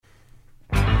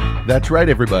That's right,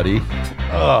 everybody.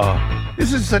 Oh,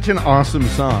 this is such an awesome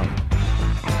song.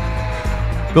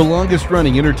 The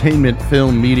longest-running entertainment,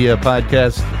 film, media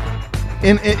podcast,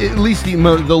 and at least the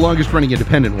longest-running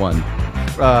independent one.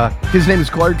 His name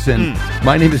is Clarkson.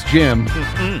 My name is Jim,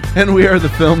 and we are the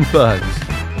Film Thugs.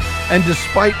 And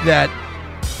despite that...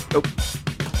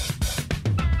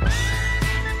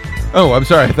 Oh, I'm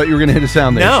sorry. I thought you were going to hit a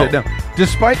sound there. No.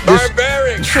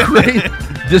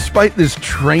 Despite this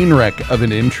train wreck of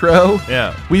an intro,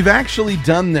 we've actually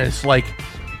done this like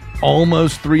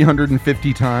almost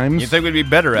 350 times. You think we'd be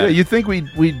better at it? Yeah, you think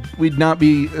we'd not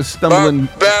be stumbling,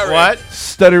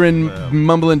 stuttering,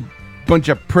 mumbling bunch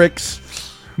of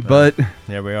pricks, but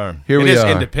there we are. Here we are. It is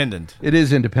independent. It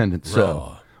is independent.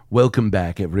 So, welcome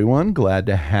back, everyone. Glad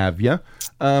to have you.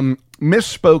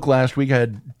 Misspoke last week. I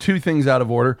had two things out of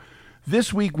order.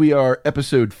 This week we are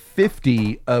episode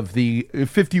 50 of the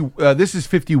 50. This is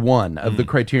 51 of the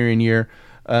Criterion year.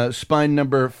 Spine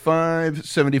number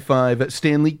 575.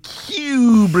 Stanley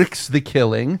Kubrick's The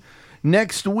Killing.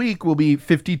 Next week will be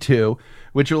 52,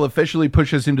 which will officially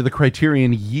push us into the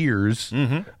Criterion years.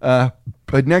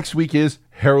 But next week is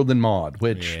Harold and Maude,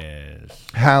 which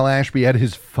Hal Ashby at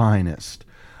his finest.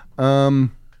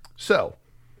 So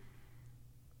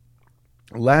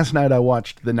last night I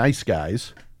watched The Nice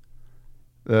Guys.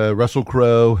 Russell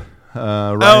Crowe,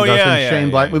 Ryan Gosling, Shane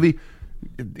Black movie.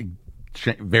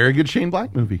 Very good Shane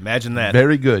Black movie. Imagine that.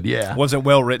 Very good, yeah. Was it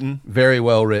well written? Very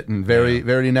well written.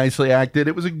 Very nicely acted.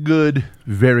 It was a good,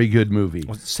 very good movie.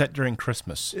 Was it set during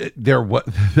Christmas?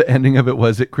 The ending of it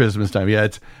was at Christmas time. Yeah,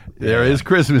 there is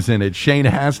Christmas in it. Shane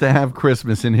has to have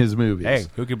Christmas in his movies. Hey,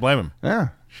 who could blame him? Yeah,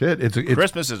 shit. It's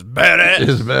Christmas is badass.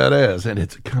 It's badass, and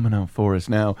it's coming out for us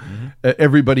now.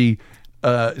 Everybody...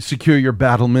 secure your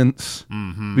battlements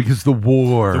because the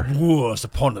war is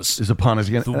upon us.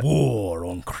 Again. The war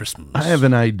on Christmas. I have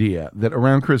an idea that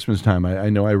around Christmas time,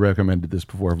 I know I recommended this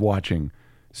before, of watching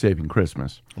Saving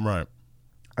Christmas. Right.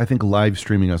 I think live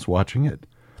streaming us watching it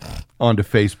onto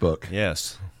Facebook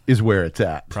is where it's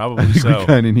at. Probably I think so. We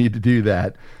kind of need to do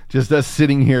that. Just us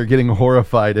sitting here getting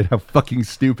horrified at how fucking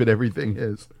stupid everything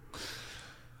is.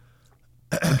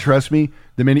 Trust me,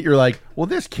 the minute you're like, well,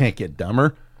 this can't get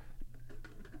dumber.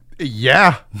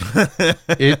 Yeah,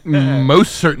 it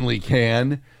most certainly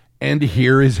can, and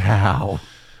here is how.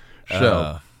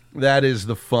 So that is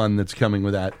the fun that's coming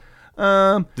with that.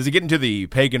 Does it get into the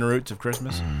pagan roots of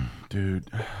Christmas? Dude,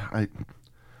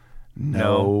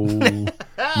 no,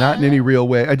 not in any real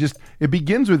way. It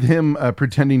begins with him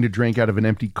pretending to drink out of an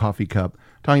empty coffee cup,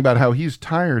 talking about how he's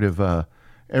tired of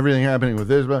everything happening with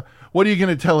this. But what are you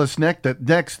going to tell us next?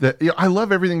 I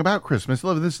love everything about Christmas. I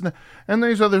love this and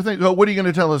these other things. Oh, what are you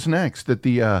going to tell us next? That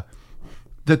the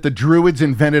Druids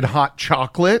invented hot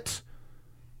chocolate?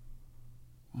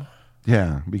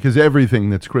 Yeah, because everything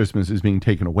that's Christmas is being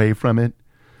taken away from it.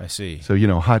 I see. So,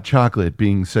 hot chocolate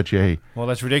being such a... Well,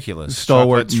 that's ridiculous.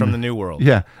 Chocolate's from the New World.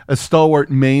 Yeah, a stalwart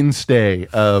mainstay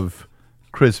of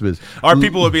Christmas. Our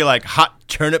people would be like hot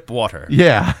turnip water.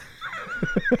 Yeah.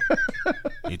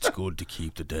 It's good to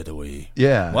keep the dead away.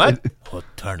 Yeah. What? Hot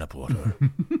turnip water.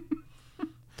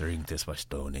 Drink this by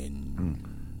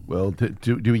stoning. Well,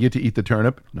 do we get to eat the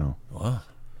turnip? No. What?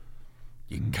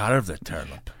 You carve the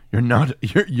turnip. You're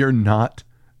not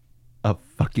a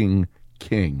fucking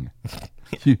king.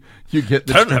 You get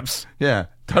the turnips. Yeah,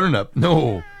 turnip.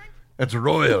 No, that's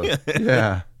royal.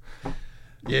 Yeah.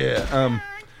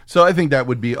 So I think that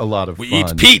would be a lot of fun. We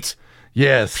eat peat.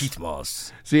 Yes. Peat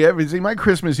moss. See, my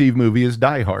Christmas Eve movie is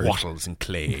Die Hard. Wattles and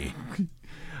clay.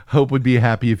 Hope would be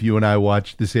happy if you and I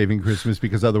watched The Saving Christmas,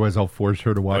 because otherwise I'll force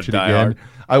her to watch it Die again. Hard?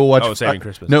 I will watch Saving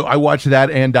Christmas. No, I watch that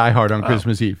and Die Hard on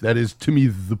Christmas Eve. That is, to me,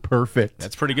 the perfect.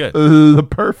 That's pretty good. The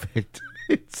perfect.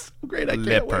 It's so great. I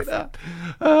can't wait. Perfect.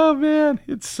 Oh, man.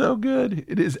 It's so good.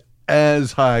 It is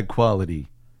as high quality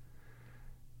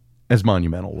as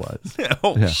Monumental was.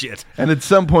 Shit. And at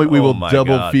some point we will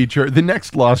double feature. the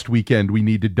next Lost Weekend. We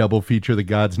need to double feature the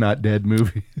God's Not Dead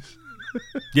movies.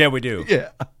 Yeah, we do.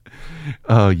 Yeah.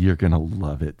 Oh, you're going to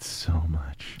love it so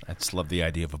much. I just love the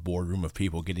idea of a boardroom of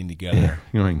people getting together.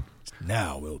 Going,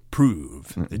 now we'll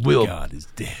prove that God is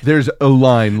dead. There's a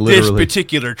line, literally. This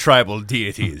particular tribal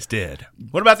deity is dead.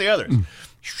 What about the others?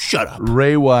 Shut up.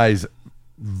 Ray Wise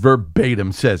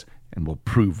verbatim says, and we'll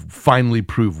finally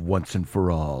prove once and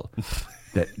for all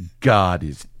that God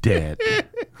is dead.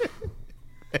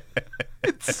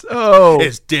 It's so...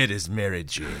 As dead as Mary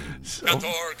Jane. So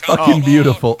fucking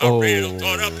beautiful. Oh.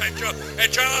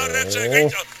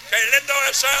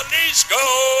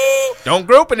 Don't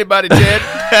grope anybody, Ted.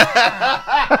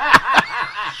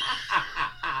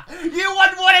 You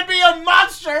wouldn't want to be a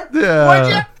monster, Yeah.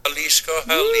 would you? Jalisco.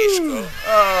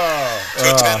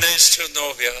 Tú tienes tu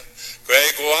novia,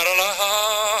 Greg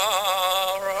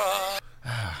Guadalajara.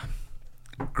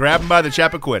 Grab him by the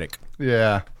Chappaquiddick.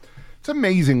 Yeah. It's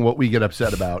amazing what we get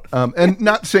upset about. And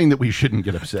not saying that we shouldn't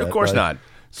get upset. Of course not.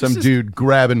 Some dude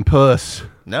grabbing puss.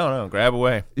 No, grab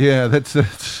away. Yeah, that's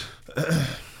it's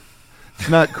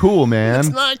not cool, man. It's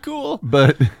not cool.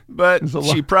 But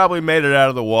she probably made it out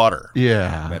of the water.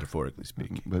 Yeah. Metaphorically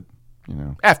speaking. But, you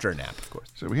know. After a nap, of course.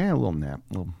 So we had a little nap.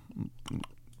 A little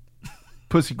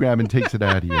pussy grabbing takes it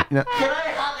out of you. You know? Can I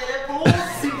have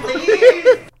that pussy,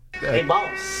 please? Hey,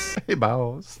 boss. Hey,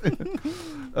 boss.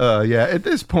 Yeah, at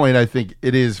this point, I think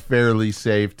it is fairly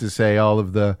safe to say all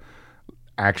of the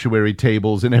actuary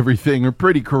tables and everything are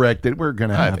pretty correct. That we're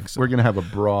gonna have a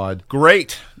broad.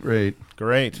 Great.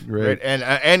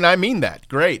 And I mean that.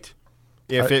 Great.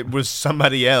 If it was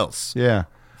somebody else. Yeah.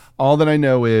 All that I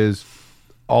know is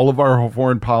all of our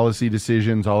foreign policy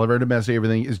decisions, all of our domestic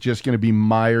everything is just going to be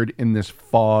mired in this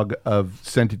fog of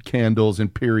scented candles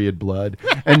and period blood,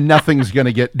 and nothing's going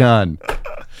to get done.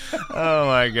 Oh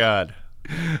my God.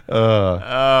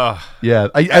 Yeah,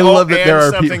 I love that there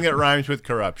are something that rhymes with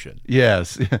corruption.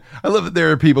 Yes, I love that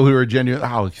there are people who are genuine.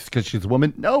 Oh, it's because she's a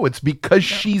woman. No, it's because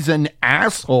she's an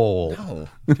asshole. No,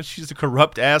 because she's a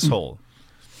corrupt asshole.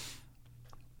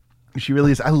 She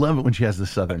really is. I love it when she has the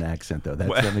southern accent, though.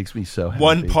 That makes me so happy.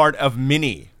 One part of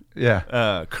many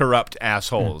corrupt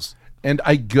assholes. And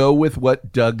I go with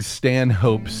what Doug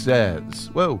Stanhope says.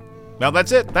 Whoa. Well,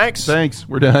 that's it. Thanks.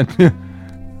 We're done.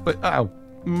 But,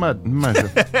 mud.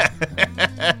 Okay.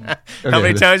 How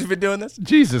many times have you been doing this?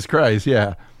 Jesus Christ,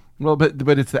 yeah. Well,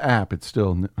 but it's the app. It's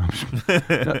still... No,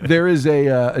 there is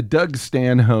a Doug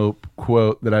Stanhope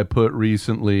quote that I put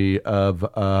recently of...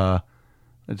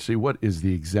 let's see, what is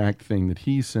the exact thing that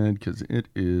he said? Because it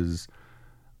is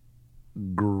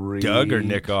great. Doug or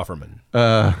Nick Offerman?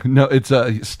 No, it's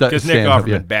because Nick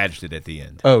Offerman badged it at the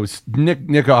end. Oh,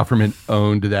 Nick Offerman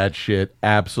owned that shit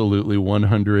absolutely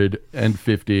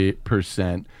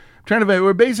 150%. Trying to,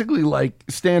 we're basically like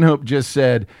Stanhope just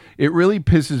said, it really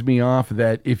pisses me off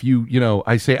that if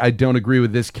I say I don't agree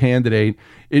with this candidate,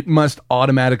 it must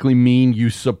automatically mean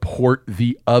you support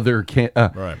the other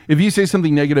right. If you say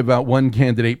something negative about one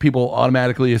candidate, people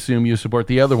automatically assume you support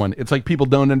the other one. It's like people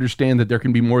don't understand that there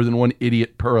can be more than one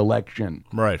idiot per election.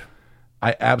 Right.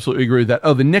 I absolutely agree with that.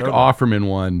 Oh, the Nick Offerman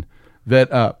one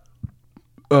that,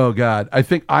 oh God, I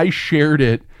think I shared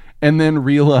it and then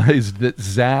realized that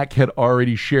Zach had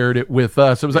already shared it with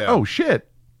us. I was like, oh, shit,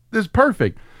 this is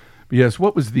perfect. But yes,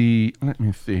 what was let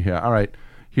me see here. All right,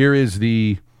 here is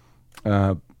the,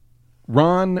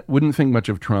 Ron wouldn't think much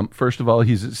of Trump. First of all,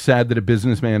 he's sad that a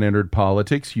businessman entered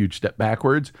politics. Huge step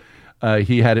backwards.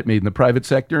 He had it made in the private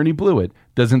sector and he blew it.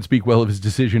 Doesn't speak well of his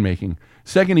decision making.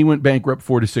 Second, he went bankrupt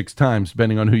 4 to 6 times,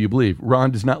 depending on who you believe. Ron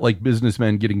does not like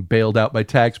businessmen getting bailed out by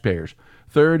taxpayers.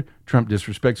 Third, Trump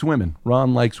disrespects women.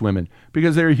 Ron likes women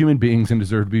because they are human beings and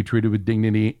deserve to be treated with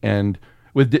dignity and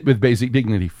with basic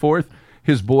dignity. Fourth,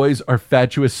 his boys are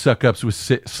fatuous suck-ups with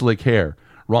slick hair.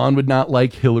 Ron would not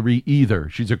like Hillary either.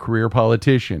 She's a career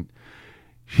politician.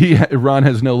 Ron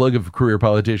has no look of career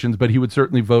politicians, but he would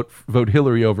certainly vote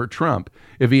Hillary over Trump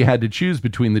if he had to choose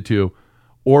between the two,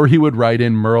 or he would write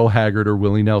in Merle Haggard or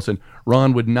Willie Nelson.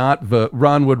 Ron would not vote.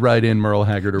 Ron would write in Merle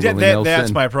Haggard or Willie Nelson.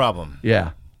 That's my problem.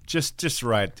 Yeah. Just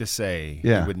say he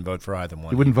wouldn't vote for either one.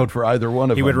 He wouldn't vote for either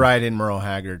one of them. He would write in Merle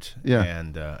Haggard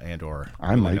and or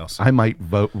Willie Nelson. I might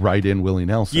write in Willie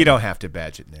Nelson. You don't have to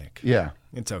badge it, Nick. Yeah.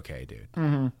 It's okay, dude.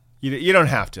 Mm-hmm. You don't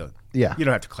have to. Yeah. You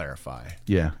don't have to clarify.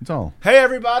 Yeah. It's all. Hey,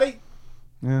 everybody.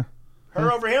 Yeah.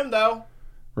 Her over him, though.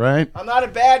 Right? I'm not a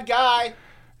bad guy.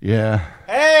 Yeah.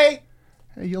 Hey,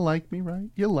 you like me, right?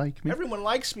 You like me. Everyone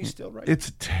likes me still, right? It's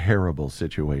a terrible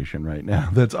situation right now.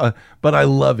 But I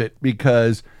love it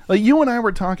because, like you and I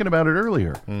were talking about it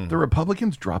earlier. The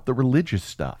Republicans dropped the religious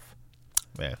stuff.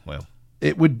 Yeah, well,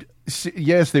 it would.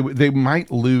 Yes, they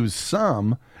might lose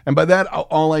some, and by that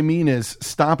all I mean is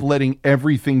stop letting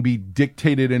everything be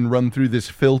dictated and run through this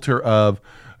filter of,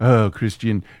 oh,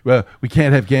 Christian, well, we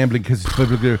can't have gambling because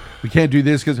we can't do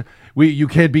this because you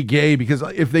can't be gay, because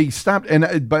if they stopped,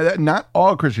 and by that, not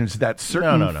all Christians, that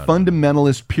certain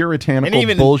fundamentalist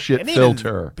puritanical bullshit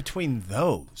filter. Even between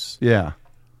those. Yeah.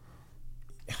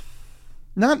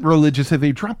 Not religious,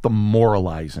 they dropped the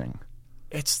moralizing.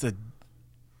 It's the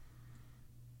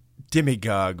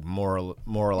demagogue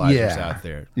moralizers out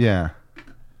there. Yeah.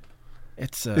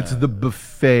 It's the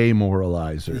buffet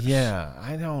moralizers. Yeah,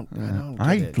 I don't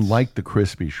I like the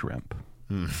crispy shrimp,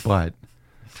 but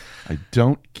I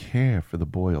don't care for the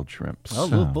boiled shrimp. I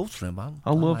love both shrimp.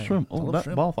 I love shrimp.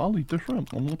 I'll eat the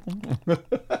shrimp.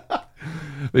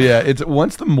 But yeah, it's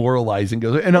once the moralizing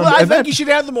goes. And Well, I and think you should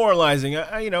have the moralizing.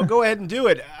 Go ahead and do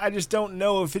it. I just don't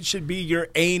know if it should be your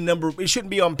A number. It shouldn't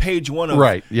be on page one of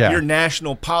Right, yeah. your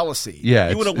national policy. Yeah,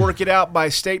 you want it's- to work it out by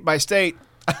state by state.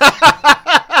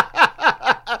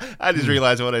 I just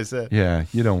realized what I said. Yeah,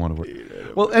 you don't want to work.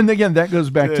 Well, and again, that goes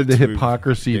back to the That's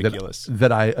hypocrisy ridiculous.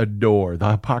 that I adore.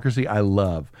 The hypocrisy I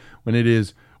love when it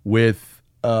is with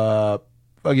the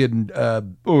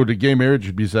gay marriage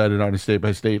should be decided on a state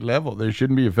by state level. There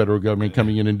shouldn't be a federal government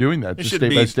coming in and doing that. It It's a should state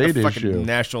be by state a fucking issue.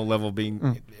 national level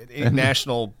being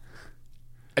national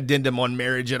addendum on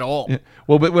marriage at all. Yeah.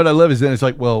 Well, but what I love is then it's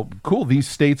like, well, cool. These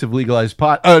states have legalized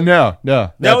pot. Oh no,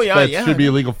 that should be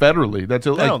illegal federally. That's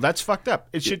No, that's fucked up.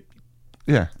 It should.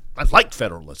 yeah, I like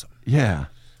federalism. yeah,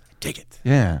 Dig it.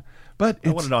 yeah. But I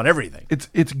want it on everything.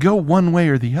 it's go one way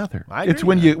or the other. I It's agree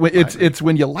when with you that. it's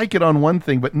when you like it on one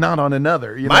thing but not on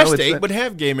another. You My know, it's state that- would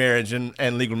have gay marriage and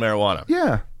legal marijuana.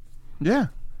 yeah,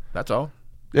 That's all.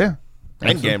 yeah,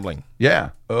 And gambling. yeah.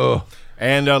 Oh,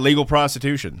 And legal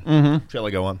prostitution. Mm-hmm. Shall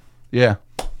I go on? yeah.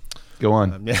 Go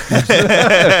on.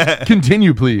 Yeah.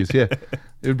 Continue, please. Yeah,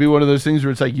 it would be one of those things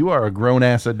where it's like you are a grown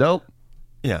ass adult.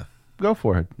 Yeah. Go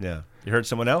for it. Yeah. You heard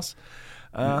someone else?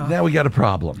 Now we got a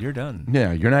problem. You're done.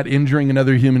 Yeah, you're not injuring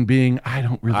another human being. I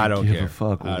don't I don't give care. a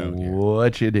fuck I don't care.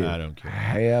 what you do. I don't care.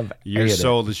 Have Your at it.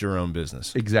 soul is your own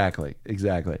business. Exactly.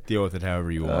 Deal with it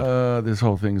however you want. This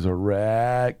whole thing's a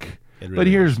wreck. It really But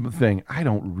here's the thing. I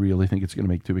don't really think it's going to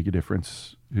make too big a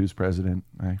difference who's president.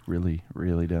 I really,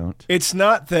 really don't. It's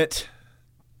not that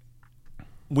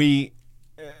we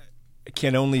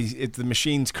can only, the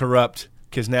machine's corrupt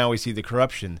because now we see the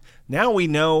corruption. Now we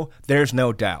know there's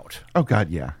no doubt. Oh, God,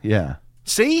 yeah. Yeah.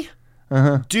 See?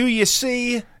 Uh-huh. Do you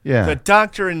see? Yeah. The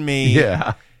doctor and me.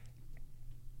 Yeah.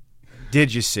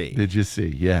 Did you see? Did you see?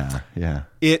 Yeah. Yeah.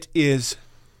 It is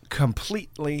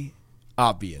completely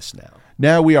obvious now.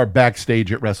 Now we are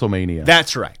backstage at WrestleMania.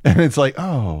 That's right. And it's like,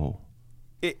 oh.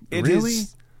 It Really?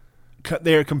 is.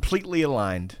 They're completely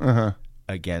aligned Uh-huh.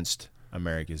 against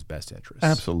America's best interests.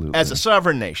 Absolutely. As a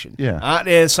sovereign nation. Yeah. Not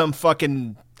as some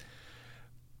fucking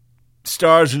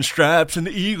stars and stripes and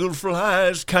the eagle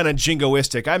flies kind of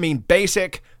jingoistic. I mean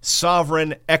basic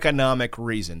sovereign economic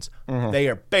reasons. They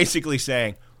are basically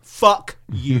saying, fuck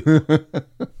you.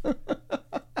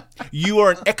 You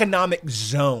are an economic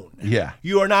zone. Yeah.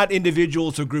 You are not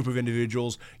individuals or group of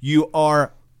individuals. You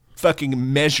are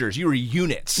fucking measures. You are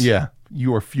units. Yeah.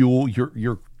 Your fuel,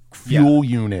 your fuel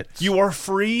units. You are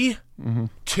free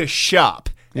to shop.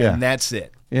 Yeah. And that's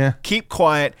it. Yeah. Keep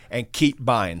quiet and keep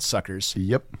buying, suckers.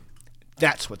 Yep.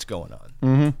 That's what's going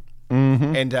on.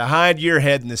 And to hide your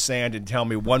head in the sand and tell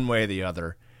me one way or the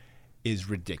other is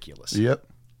ridiculous. Yep.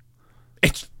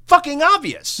 It's fucking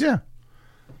obvious. Yeah.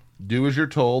 Do as you're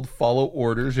told. Follow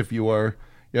orders. If you are,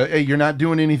 hey, you're not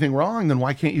doing anything wrong, then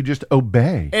why can't you just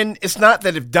obey? And it's not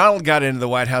that if Donald got into the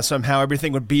White House, somehow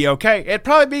everything would be okay. It'd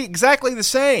probably be exactly the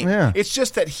same. Yeah. It's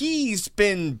just that he's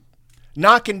been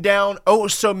knocking down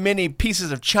so many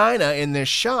pieces of china in this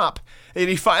shop that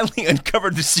he finally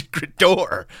uncovered the secret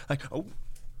door. Like,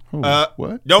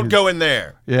 What? don't go in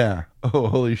there. Yeah. Oh,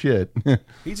 holy shit.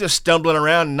 He's just stumbling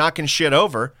around and knocking shit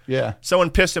over. Yeah.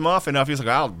 Someone pissed him off enough. He's like,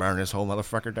 I'll burn this whole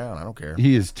motherfucker down. I don't care.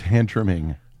 He is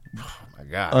tantruming. Oh, my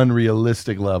God.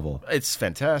 Unrealistic level. It's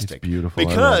fantastic. It's beautiful. I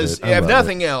love Because, it. I if love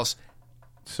nothing else,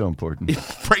 So important.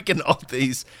 breaking all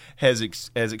these has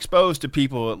exposed to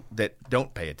people that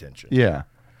don't pay attention. Yeah.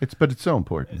 But it's so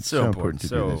important. It's so important. to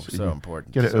So- do this. so You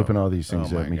important. Got to So- open all these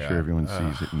things oh up, my make God. sure everyone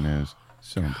sees it and knows.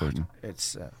 So important.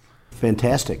 It's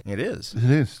Fantastic. it is. It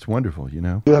is. It's wonderful, you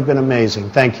know. You have been amazing.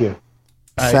 Thank you.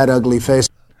 Fat, ugly face.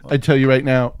 I tell you right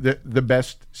now, the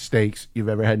best steaks you've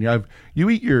ever had in your life. You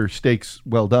eat your steaks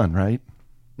well done, right?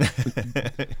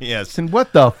 Yes, And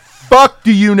what the fuck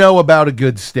do you know about a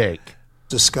good steak?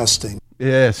 Disgusting.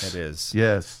 Yes. it is.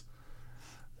 Yes.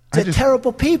 They're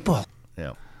terrible people.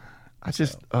 Yeah, It's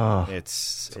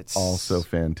it's also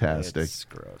fantastic. It's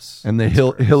gross. And the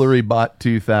Hillary Bot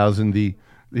 2000,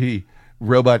 the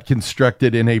robot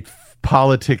constructed in a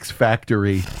politics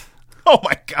factory, Oh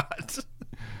my God.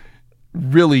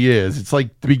 really is. It's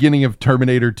like the beginning of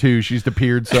Terminator 2. She's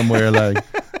appeared somewhere like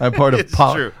I'm part of It's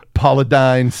true.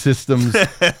 Polydyne Systems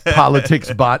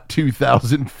Politics Bot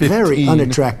 2015. Very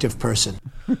unattractive person.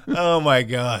 Oh my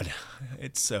God.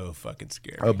 It's so fucking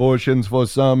scary. Abortions for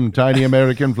some, tiny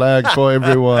American flags for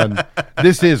everyone.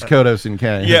 This is Kodos and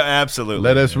Kang. Yeah, absolutely.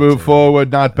 Let us move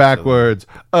forward, not backwards.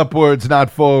 Upwards, not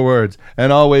forwards.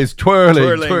 And always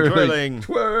twirling, Twirling,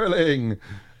 twirling.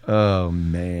 Oh,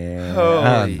 man.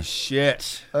 Holy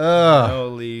shit.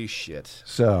 Holy shit.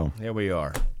 So, Here we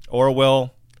are.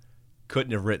 Orwell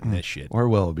couldn't have written this shit.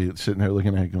 Orwell would be sitting there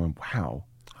looking at it going, wow,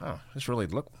 Oh, this really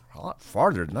looked a lot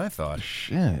farther than I thought.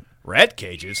 Shit. Rat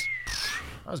cages?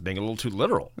 I was being a little too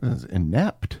literal. That was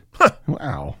inept.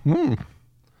 Wow.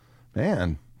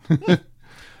 Man.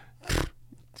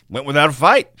 Went without a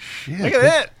fight. Shit. Look at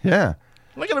that. Yeah.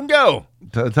 Look at him go.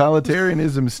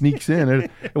 Totalitarianism sneaks in.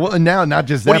 Well, and now not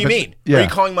just that. What do you mean? Yeah. Are you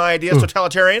calling my ideas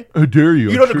totalitarian? How dare you?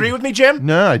 You don't agree with me, Jim?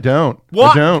 No, I don't.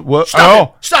 What? I don't. What?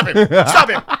 Stop him. Stop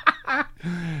him.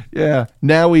 Yeah.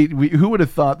 Now we who would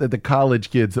have thought that the college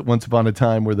kids that once upon a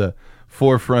time were the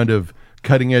forefront of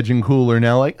cutting edge and cool are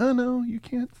now like, oh no, you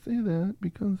can't say that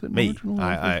because it Me.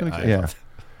 yeah.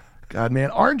 God,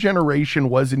 man, our generation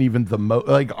wasn't even the most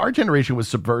like our generation was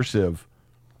subversive,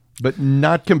 but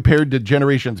not compared to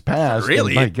generations past.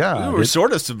 Really? And my God, we were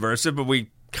sort of subversive, but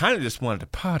we kind of just wanted to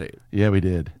potty. Yeah, we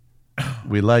did.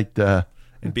 We liked and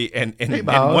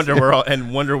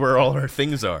wonder where all our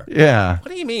things are. Yeah.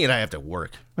 What do you mean I have to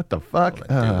work? What the fuck?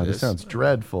 This sounds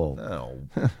dreadful. No.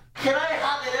 Can I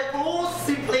have a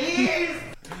pussy, please?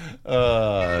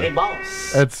 Hey,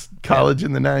 boss. That's college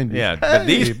in the 90s. Yeah, but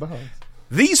Hey,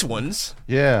 these ones,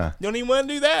 yeah. don't even want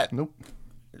to do that. Nope.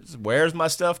 Just, where's my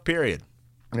stuff, period.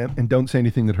 And don't say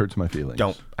anything that hurts my feelings.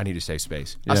 Don't. I need a safe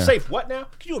space. Yeah. A safe what now?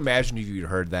 Can you imagine if you'd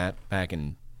heard that back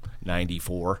in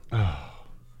 94?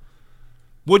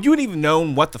 Would you have even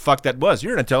known what the fuck that was?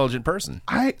 You're an intelligent person.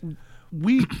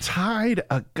 We tied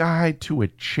a guy to a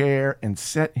chair and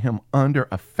set him under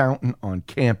a fountain on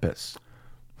campus.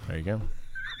 There you go.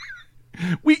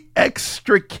 We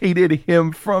extricated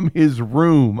him from his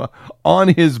room on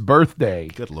his birthday.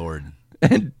 Good Lord.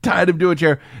 And tied him to a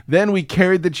chair. Then we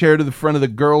carried the chair to the front of the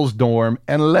girls' dorm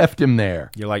and left him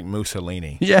there. You're like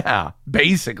Mussolini. Yeah,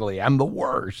 basically. I'm the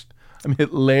worst. I'm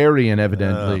Hitlerian,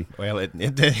 evidently. Well, it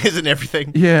isn't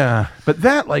everything. Yeah, but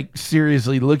that, like,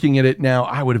 seriously, looking at it now,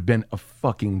 I would have been a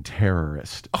fucking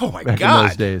terrorist. Oh, my back God. in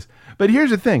those days. But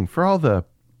here's the thing. For all the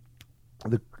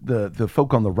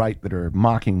folk on the right that are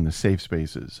mocking the safe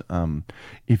spaces,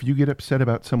 if you get upset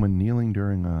about someone kneeling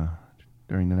during the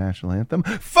national anthem,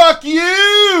 fuck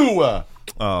you!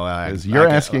 Because you're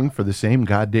asking for the same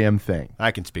goddamn thing. I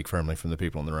can speak firmly from the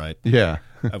people on the right. Yeah.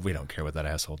 We don't care what that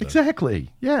asshole does. Exactly.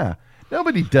 Yeah.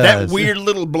 Nobody does. That weird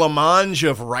little blancmange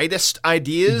of rightist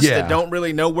ideas Yeah. that don't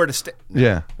really know where to stand.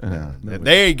 Yeah.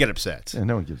 They get upset. Yeah,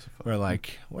 no one gives a fuck. We're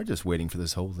like, we're just waiting for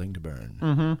this whole thing to burn.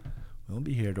 Mm-hmm. We'll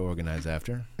be here to organize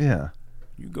after. Yeah.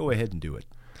 You go ahead and do it.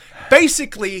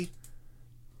 Basically,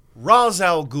 Ra's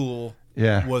al Ghul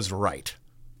was right.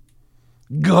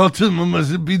 Gotham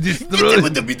must be destroyed.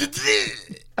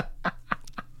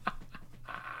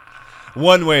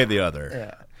 One way or the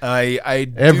other. I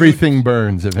do, everything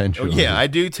burns eventually. Yeah, I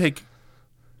do take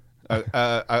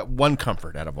one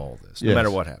comfort out of all this, no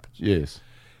matter what happens. Yes.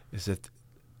 Is that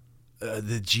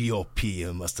the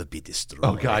GOP must be destroyed.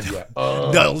 Oh, God, yeah.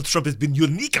 Donald Trump has been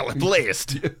uniquely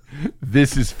placed.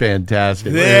 This is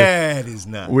fantastic. That is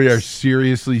nice. We are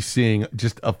seriously seeing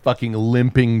just a fucking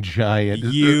limping giant.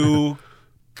 You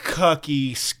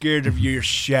cucky, scared of your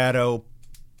shadow,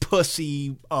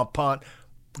 pussy upon...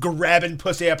 grabbing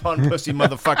pussy upon pussy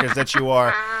motherfuckers that you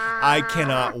are. I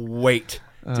cannot wait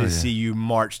to see you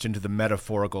marched into the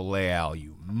metaphorical layout,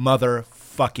 you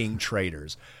motherfucking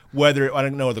traitors. Whether, I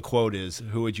don't know what the quote is,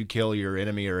 who would you kill, your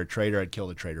enemy or a traitor? I'd kill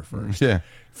the traitor first. Yeah.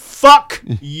 Fuck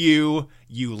you,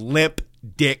 you limp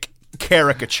dick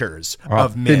caricatures I'll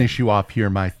of men. finish you off here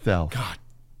myself. God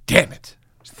damn it.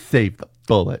 Save the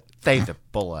bullet. Save the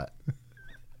bullet.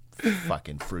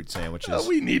 Fucking fruit sandwiches.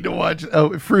 We need to watch.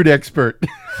 Fruit Expert.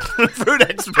 Fruit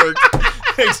expert.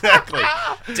 Exactly.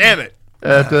 Damn it.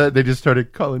 After that, they just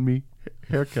started calling me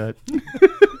Haircut.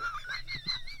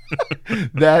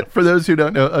 That, for those who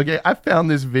don't know, okay, I found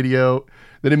this video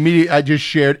that immediately I just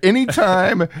shared.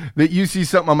 Anytime that you see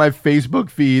something on my Facebook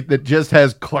feed that just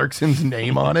has Clarkson's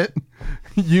name on it,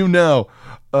 you know,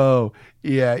 oh,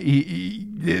 yeah,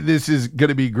 this is going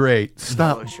to be great.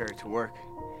 Stop. Polo shirt to work.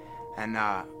 And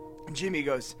Jimmy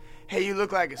goes, "Hey, you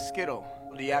look like a Skittle.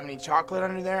 Do you have any chocolate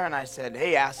under there?" And I said,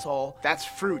 "Hey, asshole, that's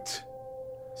fruit.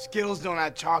 Skittles don't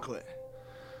have chocolate."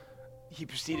 He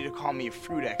proceeded to call me a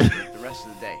fruit expert the rest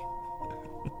of the day.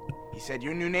 He said,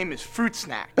 "Your new name is Fruit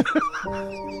Snack." I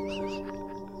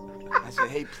said,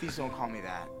 "Hey, please don't call me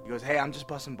that." He goes, "Hey, I'm just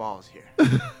busting balls here."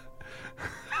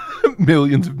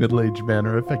 Millions of middle-aged men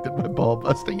are affected by ball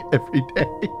busting every day.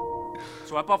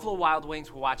 So at Buffalo Wild Wings,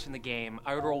 we're watching the game.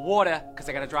 I order a water because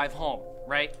I gotta drive home,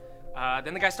 right?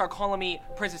 Then the guy started calling me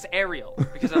Princess Ariel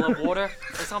because I love water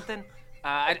or something.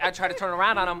 I try to turn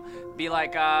around on him, be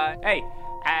like, "Hey,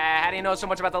 how do you know so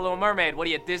much about the Little Mermaid? What are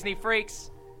you, Disney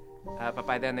freaks?" But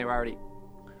by then they were already...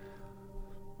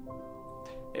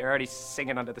 They're already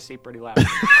singing under the seat pretty loud.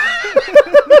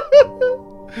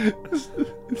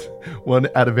 1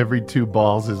 out of every 2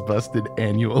 balls is busted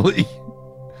annually.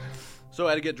 So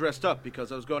I had to get dressed up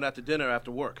because I was going out to dinner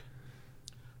after work.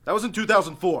 That was in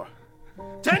 2004.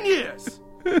 10 years!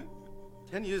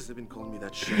 10 years they've been calling me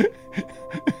that shit.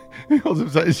 He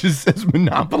holds up, it just says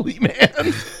Monopoly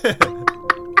Man.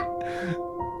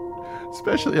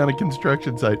 Especially on a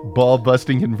construction site, ball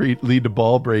busting can lead to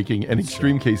ball breaking, and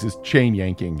extreme cases, chain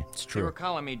yanking. It's They true. were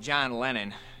calling me John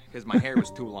Lennon because my hair was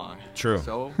too long. True.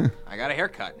 So I got a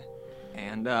haircut.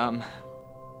 And,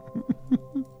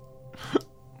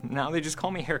 now they just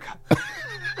call me Haircut.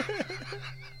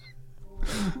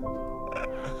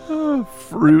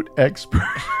 Fruit expert.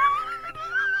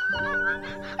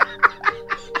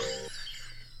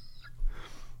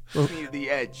 Me to the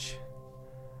edge.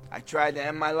 I tried to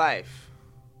end my life.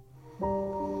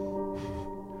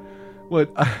 What?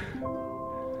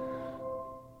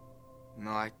 No,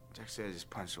 I just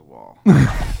punched a wall.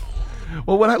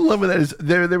 Well, what I love with that is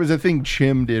there was a thing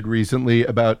Chim did recently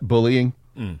about bullying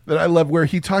that I love, where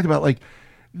he talked about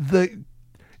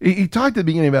he talked at the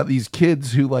beginning about these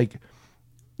kids who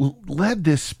led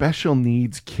this special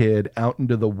needs kid out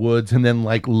into the woods and then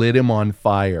lit him on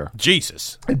fire.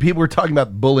 Jesus. And people were talking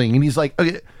about bullying, and he's like,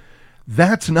 okay,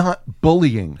 that's not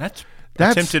bullying. That's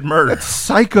attempted murder. That's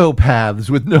psychopaths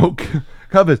with no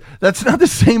compass. That's not the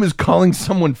same as calling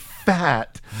someone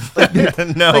fat.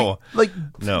 No.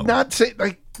 No. Not say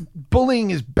bullying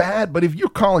is bad, but if you're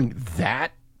calling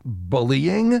that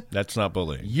bullying, That's not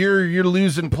bullying. you're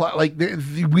losing plot.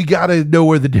 We got to know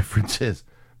where the difference is.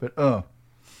 But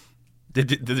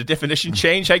Did the definition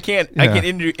change? I can't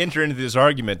enter into this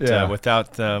argument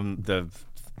without the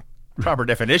proper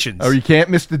definitions. oh, you can't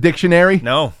miss the dictionary.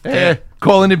 No.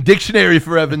 Calling him dictionary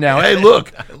forever now. Hey,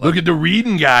 look at the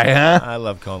reading guy, huh? I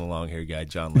love calling the long-haired guy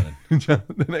John Lennon.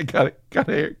 Then I got a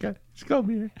haircut. He's called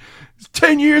me. It's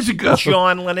 10 years ago.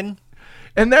 John Lennon.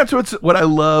 And that's what I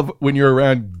love when you're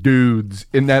around dudes,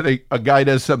 in that a guy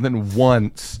does something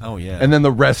once. Oh, yeah. And then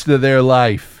the rest of their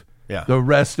life. Yeah. The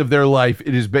rest of their life,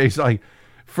 it is based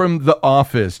from The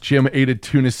Office. Jim ate a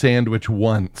tuna sandwich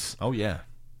once. Oh, yeah.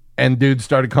 And dudes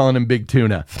started calling him Big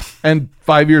Tuna. And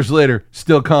 5 years later,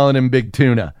 still calling him Big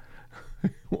Tuna.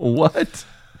 What?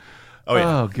 Oh,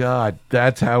 yeah. Oh, God.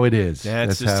 That's how it is.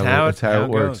 That's how it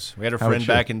works. goes. We had a friend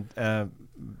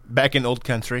back in old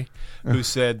country who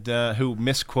said who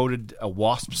misquoted a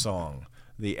Wasp song,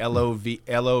 the LOVE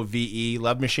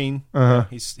Love Machine.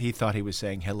 He thought he was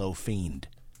saying "Hello Fiend."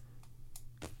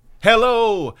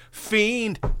 Hello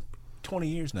Fiend. 20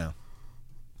 years now.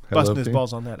 Hello, Busting his Fiend?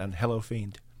 balls on that on Hello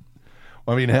Fiend.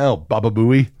 I mean, hell, Baba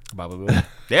Booey. Baba Booey.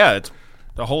 Yeah, it's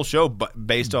the whole show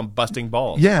based on busting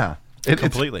balls. Yeah.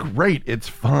 Completely. It's great. It's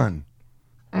fun.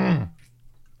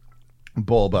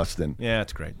 Ball busting. Yeah,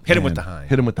 it's great. Hit him with the hind.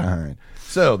 Hit him with the hind.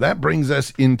 So that brings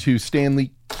us into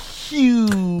Stanley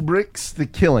Kubrick's The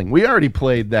Killing. We already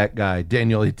played that guy,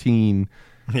 Daniel Etienne.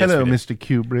 Yes, Hello, we did. Mr.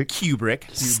 Kubrick. Kubrick.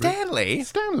 Stanley.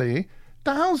 Stanley,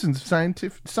 thousands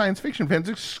of science fiction fans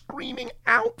are screaming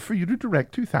out for you to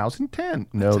direct 2010.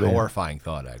 No, It's a they horrifying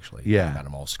thought, actually. Yeah. Got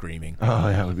them all screaming. Oh,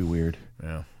 that would be weird.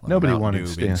 Yeah. Nobody Mountain wanted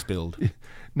Dew being Stan. spilled.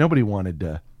 Nobody wanted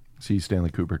to see Stanley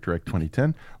Kubrick direct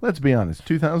 2010. Let's be honest.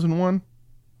 2001.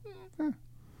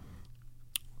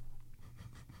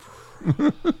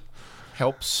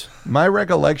 Helps. My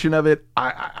recollection of it,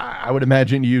 I would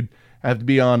imagine you'd have to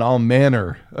be on all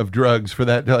manner of drugs for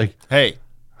that. Hey,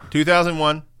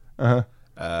 2001.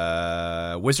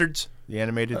 Wizards, the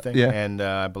animated thing, yeah. and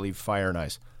I believe Fire and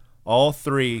Ice. All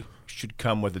three should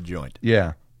come with a joint.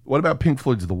 Yeah. What about Pink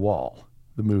Floyd's The Wall?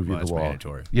 The movie Well, The it's Wall.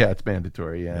 mandatory. Yeah, it's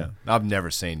mandatory. Yeah. I've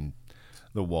never seen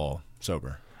The Wall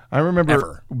sober. I remember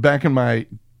Ever. back in my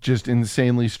just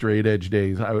insanely straight edge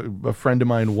days, a friend of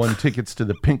mine won tickets to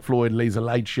the Pink Floyd Laser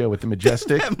Light Show at the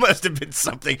Majestic. That must have been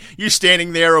something. You're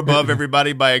standing there above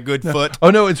everybody by a good foot. Oh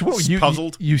no, it's Just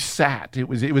puzzled. You sat. It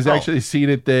was actually a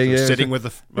seated thing. So Yeah, sitting so- with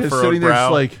a yeah, furrowed sitting there,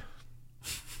 brow. just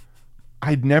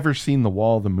I'd never seen The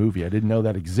Wall, the movie. I didn't know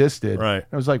that existed. Right.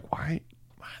 I was like, why?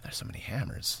 Wow, there's so many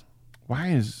hammers. Why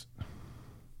is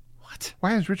What?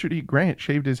 Why has Richard E. Grant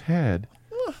shaved his head?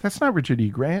 That's not Richard E.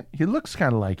 Grant. He looks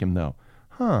kind of like him though.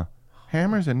 Huh?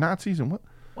 Hammers and Nazis and what?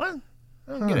 What?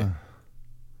 I don't get it.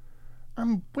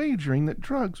 I'm wagering that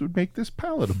drugs would make this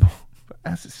palatable. But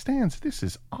as it stands, this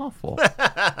is awful.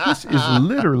 This is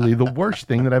literally the worst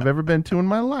thing that I've ever been to in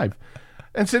my life.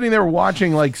 And sitting there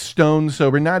watching stone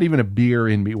sober, not even a beer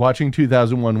in me, watching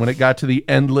 2001, when it got to the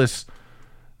endless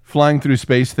flying through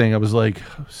space thing, I was like,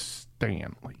 oh,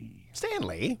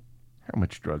 Stanley? how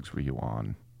much drugs were you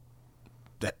on?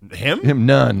 Him? Him,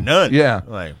 none. None. Yeah.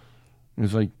 Like, It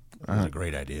was like, That's a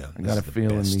great idea. I got a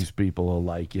feeling these people will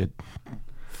like it.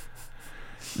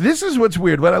 This is what's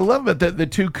weird. What I love about the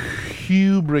two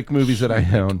Kubrick movies that I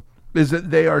own is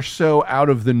that they are so out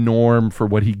of the norm for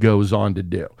what he goes on to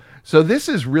do. So this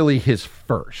is really his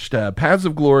first. Paths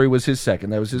of Glory was his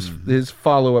second. That was his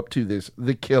follow-up to this,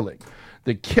 The Killing.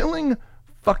 The Killing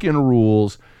fucking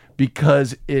rules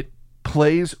because it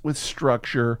plays with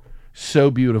structure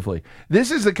so beautifully.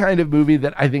 This is the kind of movie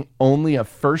that I think only a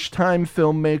first-time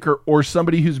filmmaker or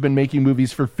somebody who's been making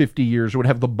movies for 50 years would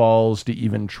have the balls to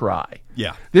even try.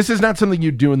 Yeah. This is not something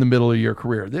you do in the middle of your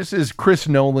career. This is Chris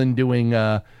Nolan doing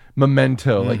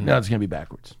Memento. Like, no, it's going to be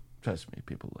backwards. Trust me,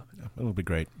 people love it. It'll be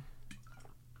great.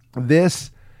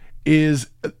 This is,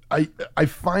 I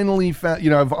finally found,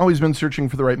 I've always been searching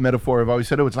for the right metaphor. I've always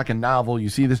said, oh, it's like a novel. You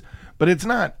see this, but it's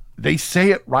not. They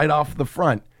say it right off the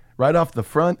front, right off the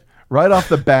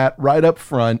bat, right up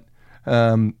front.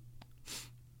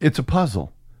 It's a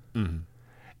puzzle. Mm-hmm.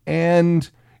 And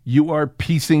you are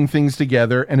piecing things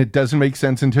together, and it doesn't make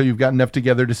sense until you've got enough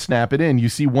together to snap it in. You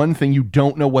see one thing, you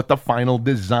don't know what the final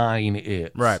design is.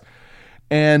 Right.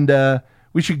 And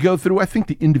we should go through, I think,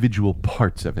 the individual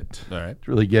parts of it. All right.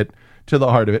 To really get to the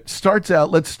heart of it.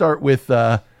 Let's start with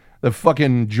the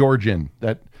fucking Georgian,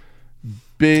 that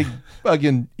big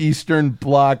fucking Eastern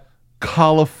Bloc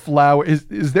cauliflower.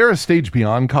 Is there a stage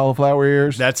beyond cauliflower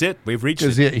ears? That's it. We've reached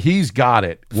it. He's got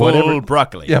it. Full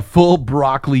broccoli. Yeah, full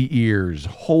broccoli ears.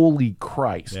 Holy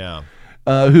Christ. Yeah.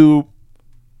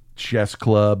 Chess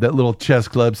club, that little chess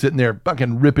club sitting there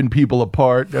fucking ripping people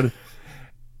apart.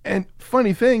 And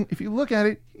funny thing, if you look at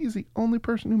it, he's the only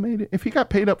person who made it. If he got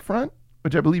paid up front,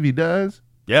 which I believe he does,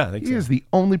 yeah, I think he is the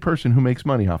only person who makes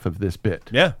money off of this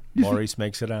bit. Yeah, Maurice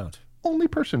makes it out. Only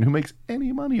person who makes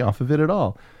any money off of it at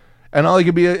all. And all it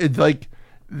could be, it's like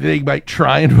they might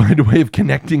try and find a way of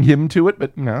connecting him to it,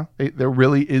 but no, there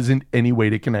really isn't any way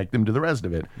to connect him to the rest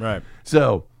of it. Right.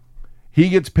 So he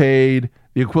gets paid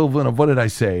the equivalent of, what did I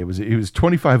say? It was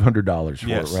 $2,500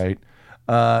 for it,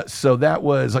 right? So that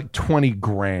was like 20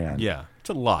 grand. Yeah, it's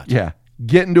a lot. Yeah,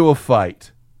 get into a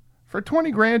fight for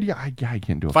 20 grand. Yeah, I get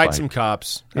into a fight. Fight some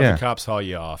cops. Have the cops haul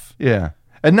you off. Yeah,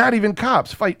 and not even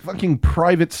cops. Fight fucking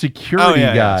private security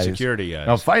guys. Yeah, security guys.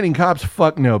 Now fighting cops,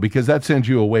 fuck no, because that sends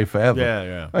you away forever.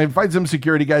 Yeah. I mean, fight some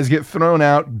security guys, get thrown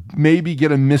out, maybe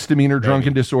get a misdemeanor, drunk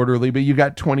and disorderly, but you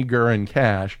got 20 gur in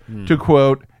cash. To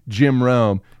quote Jim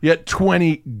Rome, you got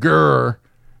 20 gur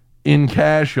in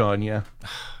cash on you.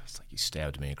 He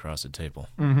stabbed me across the table.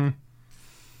 Mm-hmm.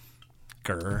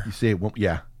 Grr. You say it won't.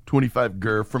 Yeah, 25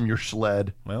 grr from your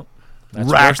sled. Well,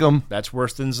 rack them. That's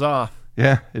worse than Zaw.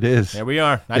 Yeah, it is. There we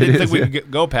are. I didn't think we could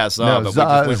go past Zaw, but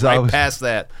we just went right past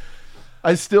that.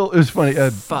 It was funny.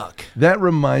 Fuck. That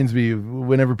reminds me of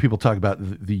whenever people talk about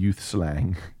the youth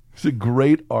slang. It's a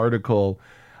great article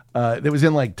that was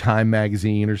in like Time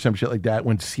magazine or some shit like that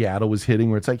when Seattle was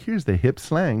hitting, where it's like, here's the hip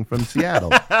slang from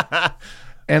Seattle.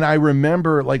 And I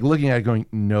remember like looking at it going,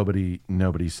 nobody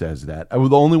says that. The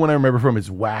only one I remember from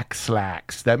is whack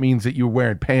slacks. That means that you're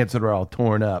wearing pants that are all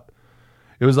torn up.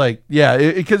 It was like, yeah,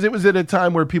 because it was at a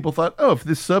time where people thought, oh, if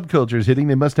this subculture is hitting,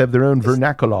 they must have their own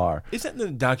vernacular. Isn't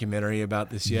the documentary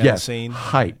about the Seattle scene?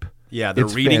 Hype. Yeah, they're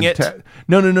reading it?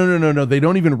 No. They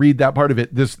don't even read that part of it.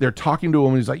 They're talking to a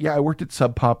woman who's like, yeah, I worked at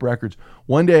Sub Pop Records.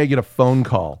 One day I get a phone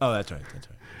call. Oh, that's right.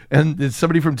 And it's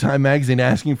somebody from Time Magazine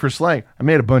asking for slang. I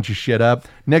made a bunch of shit up.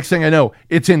 Next thing I know,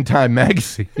 it's in Time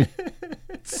Magazine.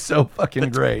 It's so fucking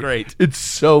great. It's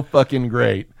so fucking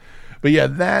great. But yeah,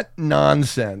 that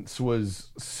nonsense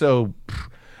was so...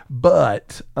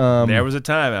 But... there was a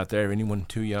time out there, anyone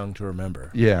too young to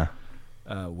remember. Yeah.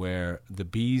 Where the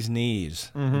bee's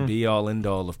knees, the be-all,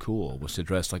 end-all of cool, was to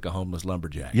dress like a homeless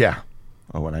lumberjack. Yeah.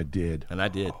 Oh, and I did.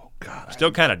 Oh, God.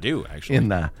 Still kind of do, actually. In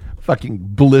the fucking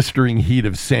blistering heat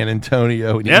of San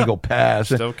Antonio and Eagle Pass.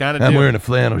 Still kind of do. I'm wearing a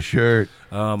flannel shirt.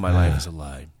 Oh, my life is a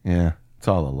lie. Yeah. It's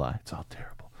all a lie. It's all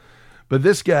terrible. But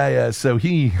this guy, so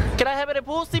he... Can I have any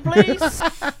pussy, please?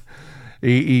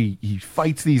 he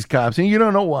fights these cops, and you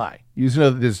don't know why. You just know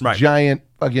that this giant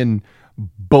fucking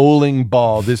bowling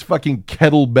ball, this fucking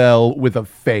kettlebell with a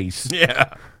face.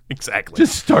 Yeah. Exactly.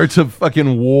 Just starts a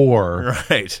fucking war.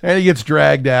 Right. And he gets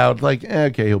dragged out. Like,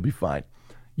 okay, he'll be fine.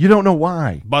 You don't know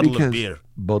why. Bottle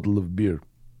of beer.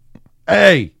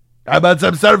 Hey, how about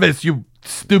some service, you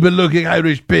stupid-looking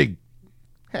Irish pig?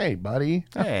 Hey, buddy.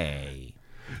 Hey.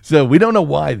 So we don't know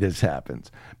why this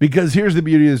happens. Because here's the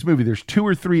beauty of this movie. There's 2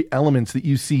 or 3 elements that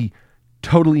you see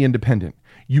totally independent.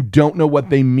 You don't know what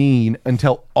they mean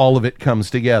until all of it comes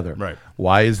together. Right.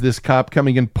 Why is this cop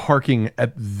coming and parking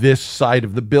at this side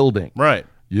of the building? Right.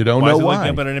 You don't know why. Why is he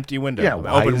looking up at an empty window? Yeah,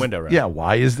 open window, right? Yeah,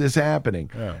 why is this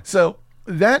happening? Yeah. So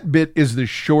that bit is the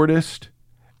shortest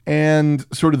and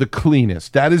sort of the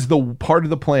cleanest. That is the part of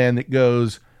the plan that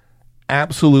goes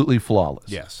absolutely flawless.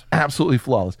 Yes. Absolutely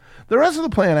flawless. The rest of the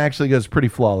plan actually goes pretty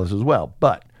flawless as well.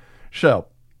 But, so,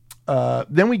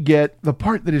 then we get the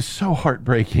part that is so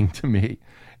heartbreaking to me,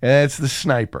 and it's the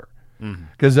sniper.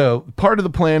 Because part of the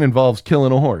plan involves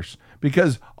killing a horse,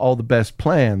 because all the best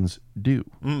plans do.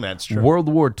 That's true. World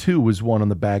War II was won on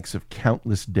the backs of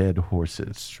countless dead horses.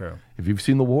 That's true. If you've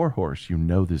seen The War Horse, you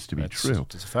know this to be true.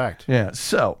 It's a fact. Yeah,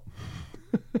 so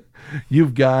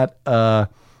you've got a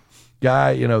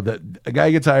guy, a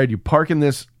guy gets hired, you park in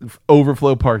this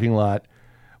overflow parking lot.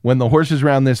 When the horses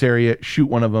around this area, shoot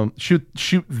one of them,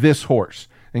 shoot this horse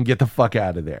and get the fuck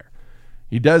out of there.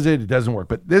 He does it doesn't work.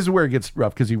 But this is where it gets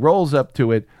rough, because he rolls up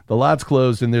to it, the lot's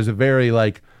closed, and there's a very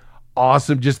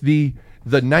awesome, just the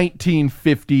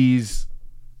 1950s,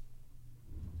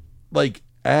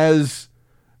 as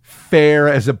fair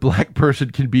as a black person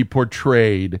can be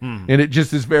portrayed. And it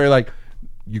just is very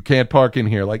you can't park in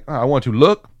here. I want to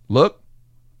look,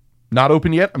 not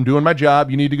open yet. I'm doing my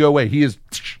job. You need to go away. He is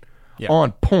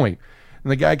on point.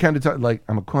 And the guy kind of talks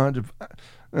I'm a quadriplegic.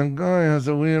 And guy has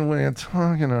a weird way of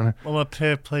talking on it. I'm a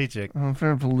paraplegic. I'm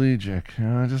paraplegic.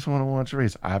 I just want to watch a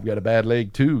race. I've got a bad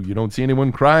leg too. You don't see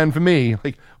anyone crying for me.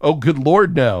 Oh, good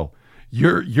Lord, no.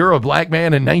 You're a black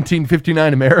man in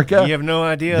 1959 America? You have no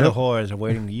idea the horrors are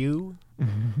waiting to you.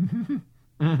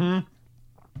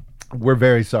 We're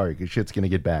very sorry, because shit's going to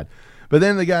get bad. But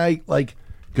then the guy,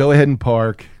 go ahead and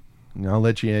park. I'll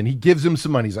let you in. He gives him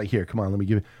some money. He's like, here, come on, let me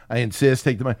give it. I insist,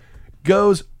 take the money.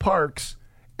 Goes, parks.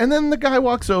 And then the guy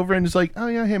walks over and is like, oh,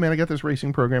 yeah, hey, man, I got this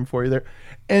racing program for you there.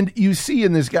 And you see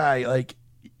in this guy,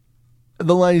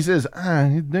 the line he says,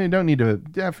 they don't need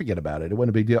to, forget about it. It wasn't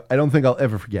a big deal. I don't think I'll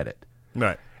ever forget it.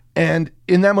 Right. And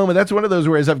in that moment, that's one of those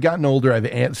where as I've gotten older,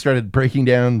 I've started breaking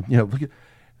down,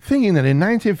 thinking that in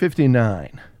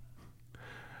 1959,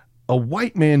 a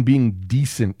white man being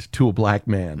decent to a black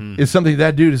man is something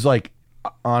that dude is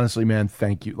honestly, man,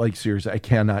 thank you. Seriously, I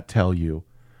cannot tell you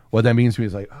what that means to me.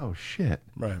 Is oh, shit.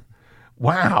 Right.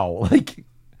 Wow.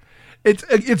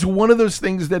 It's one of those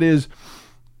things that is,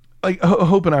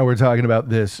 Hope and I were talking about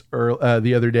this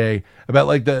the other day, about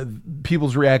the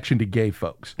people's reaction to gay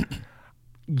folks.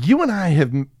 You and I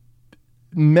have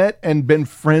met and been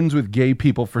friends with gay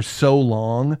people for so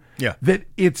long that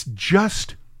it's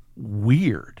just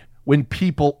weird when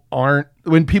people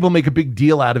make a big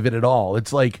deal out of it at all.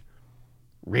 It's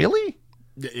really?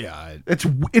 Yeah.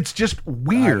 It's just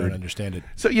weird. I don't understand it.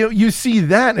 So, you see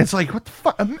that and it's what the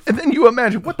fuck? And then you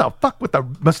imagine what the fuck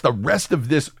must the rest of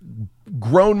this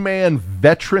grown man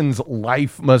veteran's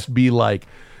life must be like.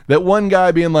 That one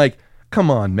guy being come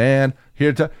on, man,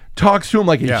 here talks to him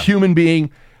like a human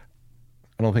being.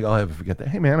 I don't think I'll ever forget that.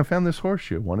 Hey, man, I found this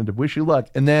horseshoe. Wanted to wish you luck.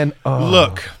 And then,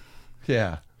 look.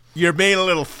 Yeah. You're being a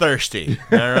little thirsty,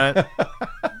 all right?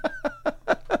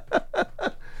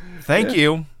 Thank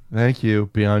you. Thank you.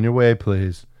 Be on your way,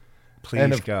 please.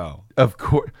 Please go. Of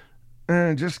course.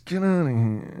 Just get on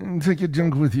here and take your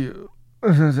junk with you.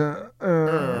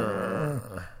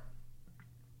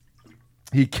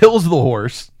 He kills the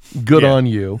horse. Good on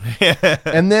you.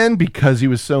 And then, because he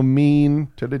was so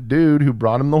mean to the dude who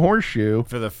brought him the horseshoe,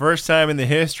 for the first time in the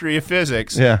history of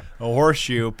physics, a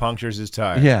horseshoe punctures his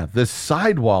tire. Yeah, the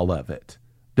sidewall of it.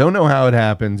 Don't know how it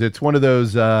happens. It's one of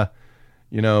those,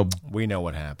 we know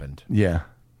what happened. Yeah.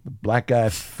 The black guy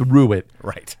threw it.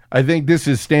 Right. I think this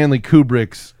is Stanley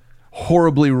Kubrick's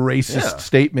horribly racist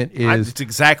statement is... It's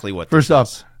exactly what this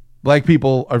off, black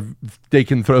people they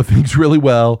can throw things really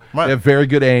well. Right. They have very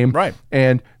good aim. Right.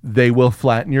 And they will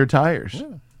flatten your tires.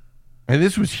 Yeah. And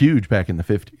this was huge back in the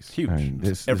 50s. Huge.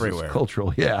 This everywhere. is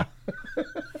cultural. Yeah.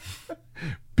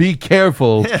 Be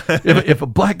careful. if a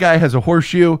black guy has a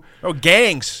horseshoe... Oh,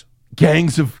 gangs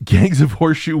of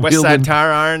horseshoe West Side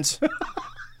Tire Irons.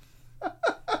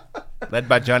 Led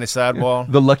by Johnny Sidewall.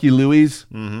 The Lucky Louies.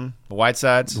 Mm-hmm. The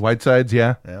Whitesides. The Whitesides,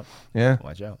 yeah. Yeah.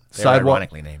 Watch out. They were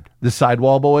ironically named. The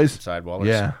Sidewall Boys. Sidewallers.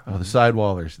 Yeah. Oh, the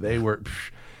Sidewallers. They were...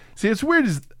 See, it's weird.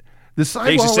 The Sidewallers...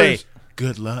 They used to say,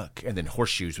 good luck, and then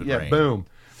horseshoes would rain. Boom.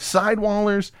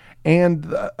 Sidewallers and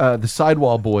the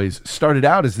Sidewall Boys started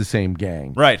out as the same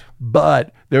gang. Right.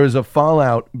 But there was a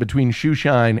fallout between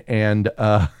Shoeshine and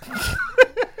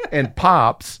and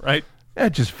Pops. Right. It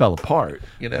just fell apart,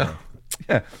 Yeah.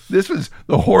 This was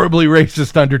the horribly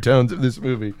racist undertones of this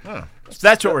movie. Huh. So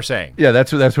that's what we're saying. Yeah,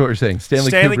 that's what we're saying.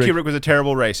 Stanley Kubrick was a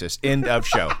terrible racist. End of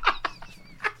show.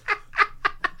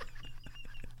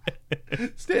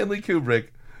 Stanley Kubrick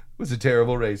was a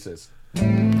terrible racist.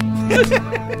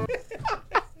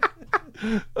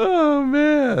 Oh,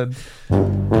 man.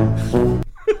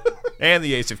 and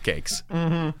the ace of cakes.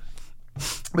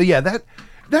 But yeah,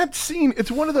 that scene,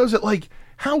 it's one of those that, like,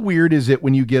 how weird is it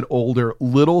when you get older,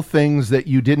 little things that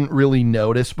you didn't really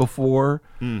notice before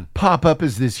pop up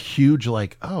as this huge,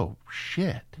 like, oh,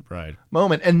 shit. Right.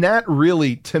 Moment. And that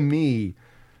really, to me,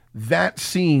 that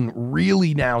scene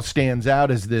really now stands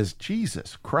out as this,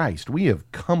 Jesus Christ, we have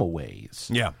come a ways.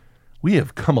 Yeah. We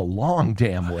have come a long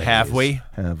damn ways. Have we?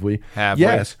 Have we? Have we?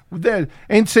 Yes.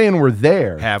 Ain't saying we're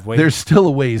there. Have we? There's still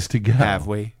a ways to go. Have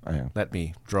we? Yeah. Let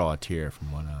me draw a tear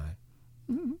from one eye.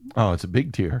 Oh, it's a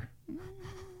big tear.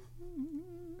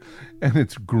 And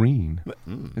it's green.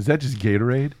 Is that just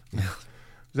Gatorade? Is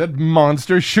that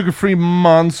Monster? Sugar-free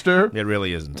Monster? It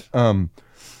really isn't.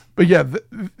 But yeah,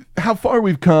 how far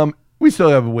we've come, we still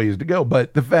have a ways to go.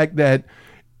 But the fact that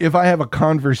if I have a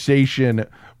conversation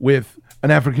with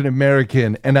an African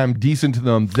American and I'm decent to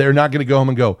them, they're not going to go home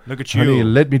and go, look at you. Honey,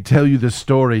 let me tell you the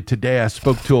story. Today I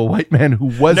spoke to a white man who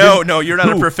wasn't... No, you're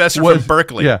not a professor from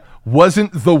Berkeley. Yeah,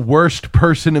 wasn't the worst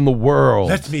person in the world.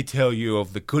 Let me tell you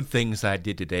of the good things I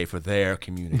did today for their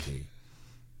community.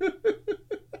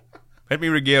 Let me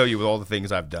regale you with all the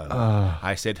things I've done.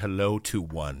 I said hello to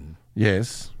one.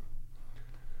 Yes.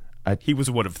 He was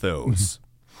one of those.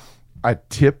 I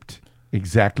tipped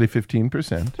exactly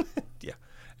 15%. Yeah.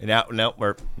 And now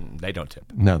they don't tip.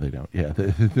 No, they don't. Yeah.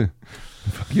 The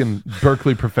fucking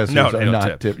Berkeley professors they are don't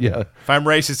not tip. Yeah. If I'm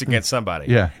racist against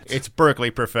somebody, yeah, it's Berkeley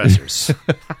professors.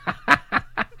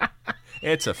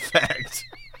 It's a fact.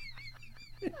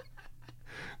 The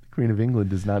Queen of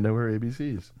England does not know her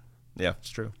ABCs. Yeah, it's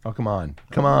true. Oh, come on.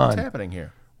 Come on. What's happening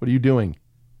here? What are you doing?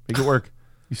 Make it work.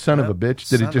 You son of a bitch.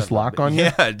 Did it just lock on you?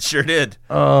 Yeah, it sure did.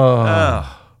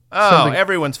 Oh,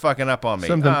 everyone's fucking up on me.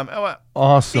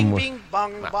 Awesome. Bing, bing,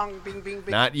 bong, bong, bing, bing,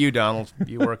 bing. Not you, Donald.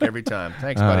 You work every time.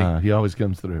 Thanks, buddy. He always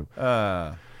comes through.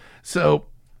 So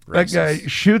racist. that guy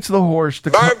shoots the horse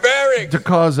to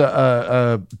cause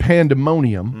a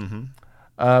pandemonium.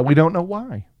 We don't know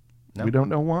why. No. We don't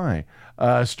know why.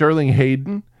 Sterling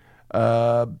Hayden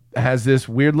has this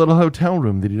weird little hotel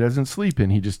room that he doesn't sleep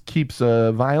in. He just keeps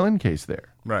a violin case there.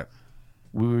 Right.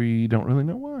 We don't really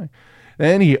know why.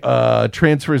 Then he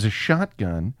transfers a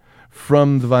shotgun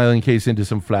from the violin case into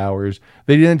some flowers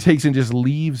that he then takes and just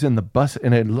leaves in the bus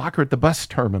in a locker at the bus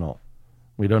terminal.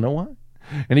 We don't know why.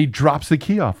 And he drops the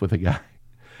key off with a guy.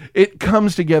 It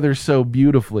comes together so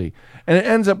beautifully. And it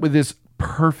ends up with this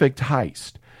perfect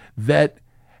heist that,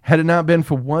 had it not been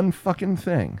for one fucking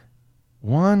thing,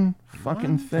 and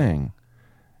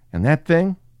that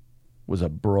thing was a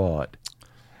broad.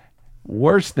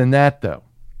 Worse than that, though,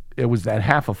 it was that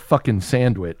half a fucking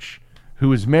sandwich who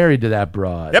was married to that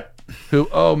broad. Yep. Who,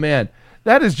 oh man,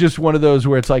 that is just one of those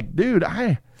where it's like, dude,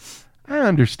 I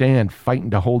understand fighting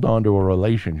to hold on to a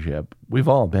relationship. We've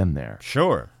all been there.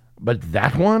 Sure. But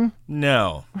that one?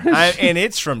 No. And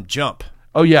it's from jump.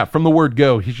 Oh yeah, from the word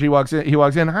go. He walks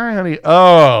in, hi honey.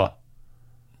 Oh.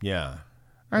 Yeah.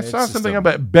 I saw something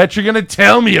about, bet you're going to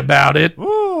tell me about it.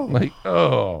 Ooh. Like,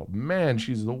 oh man,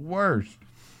 she's the worst.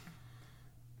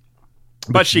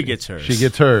 But she gets hers. She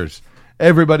gets hers.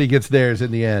 Everybody gets theirs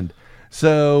in the end.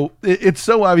 So it's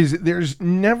so obvious. There's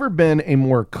never been a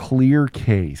more clear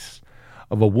case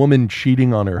of a woman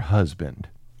cheating on her husband.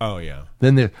 Oh, yeah.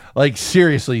 Like,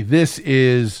 seriously, this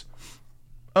is,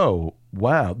 oh,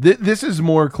 wow. This is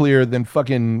more clear than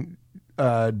fucking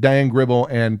Diane Gribble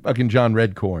and fucking John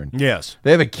Redcorn. Yes. They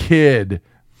have a kid,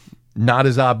 not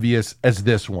as obvious as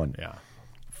this one. Yeah.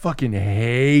 Fucking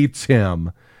hates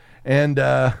him. And,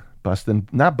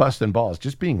 not busting balls,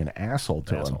 just being an asshole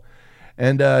to him.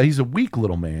 And he's a weak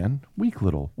little man, weak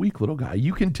little guy.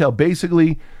 You can tell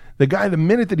basically the guy, the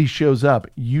minute that he shows up,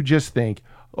 you just think,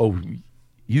 oh,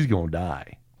 he's going to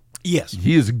die. Yes.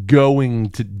 He is going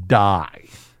to die.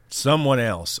 Someone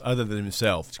else other than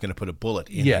himself is going to put a bullet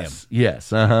in him.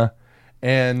 Yes,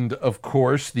 And of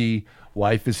course, the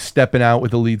wife is stepping out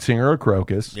with the lead singer of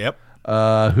Crocus. Yep.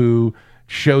 Who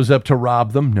shows up to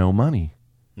rob them. No money.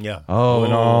 Yeah. Oh,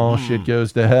 and all shit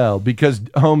goes to hell. Because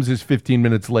Holmes is 15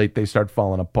 minutes late, they start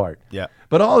falling apart. Yeah.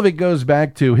 But all of it goes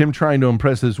back to him trying to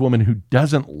impress this woman who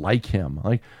doesn't like him.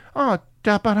 Like, oh,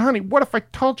 but honey, what if I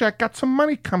told you I got some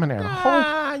money coming in?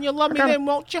 You love me then,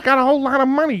 won't you? Got a whole lot of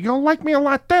money. You'll like me a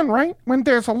lot then, right? When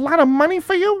there's a lot of money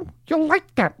for you, you'll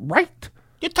like that, right?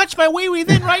 You touch my wee-wee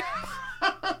then, right?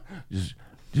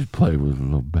 just play with it a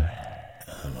little bit.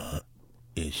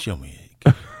 Yeah, show me.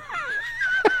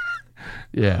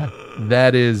 Yeah,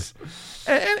 that is,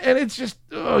 and it's just,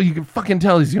 oh, you can fucking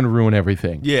tell he's going to ruin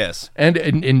everything. Yes. And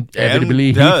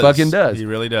inevitably he fucking does. He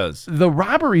really does. The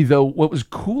robbery, though, what was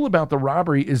cool about the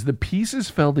robbery is the pieces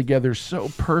fell together so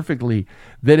perfectly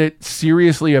that it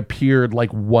seriously appeared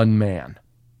like one man.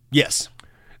 Yes.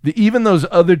 Even those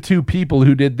other two people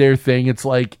who did their thing, it's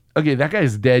like, okay, that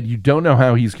guy's dead. You don't know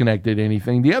how he's connected to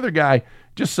anything. The other guy,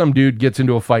 just some dude gets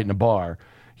into a fight in a bar.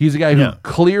 He's a guy who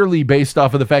clearly, based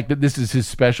off of the fact that this is his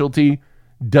specialty,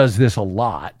 does this a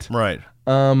lot. Right.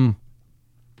 That's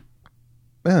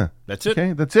it.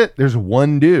 Okay, that's it. There's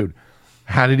one dude.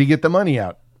 How did he get the money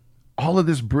out? All of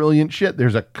this brilliant shit.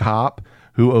 There's a cop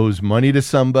who owes money to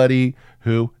somebody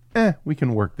who, we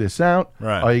can work this out.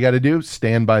 Right. All you got to do,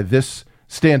 stand at this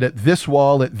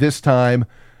wall at this time.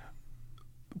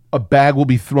 A bag will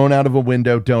be thrown out of a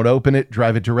window. Don't open it.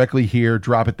 Drive it directly here.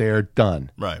 Drop it there.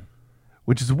 Done. Right.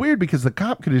 Which is weird because the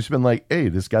cop could have just been like, hey,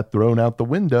 this got thrown out the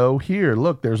window. Here,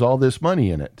 look, there's all this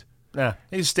money in it. Nah,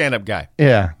 he's a stand-up guy.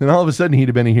 Yeah. Then all of a sudden he'd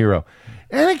have been a hero.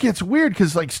 And it gets weird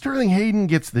because like Sterling Hayden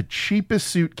gets the cheapest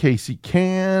suitcase he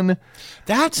can.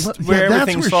 That's where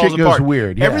everything falls shit apart. Goes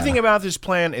weird. Yeah. Everything about this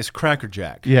plan is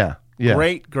crackerjack. Yeah. Yeah.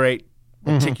 Great,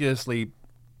 meticulously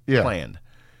planned.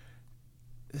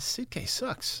 This suitcase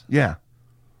sucks. Yeah.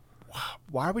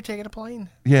 Why are we taking a plane?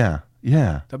 Yeah.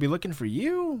 Yeah. They'll be looking for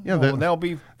you. Yeah.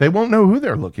 They won't know who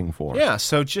they're looking for. Yeah.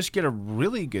 So just get a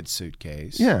really good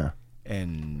suitcase. Yeah.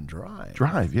 And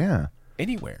drive. Yeah.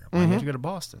 Anywhere. Why do you have to go to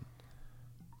Boston?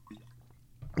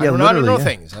 Yeah, I don't know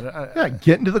things.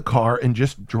 Get into the car and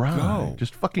just drive. Go.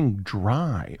 Just fucking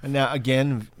drive. And now,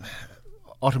 again,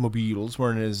 automobiles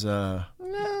weren't as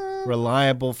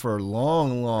reliable for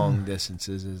long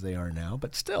distances as they are now,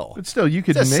 but still. You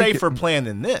could it's a make safer plan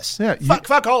than this. Yeah,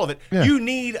 fuck all of it. Yeah. You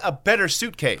need a better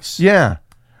suitcase. Yeah.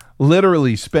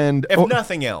 Literally spend... If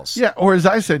nothing else. Yeah, or as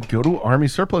I said, go to Army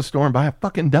surplus store and buy a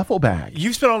fucking duffel bag.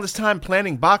 You spent all this time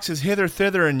planning boxes hither,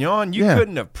 thither, and yon. You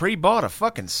couldn't have pre-bought a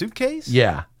fucking suitcase?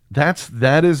 Yeah.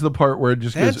 That is the part where it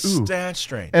just goes, ooh. That's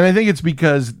strange. And I think it's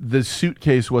because the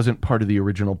suitcase wasn't part of the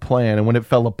original plan, and when it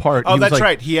fell apart... Oh, that's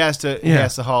right. He has to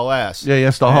haul ass. Yeah, he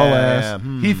has to haul ass.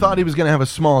 He thought he was going to have a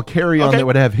small carry-on that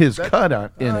would have his cut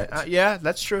in it. Yeah,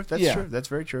 that's true. That's true. That's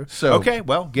very true. So, okay,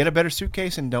 well, get a better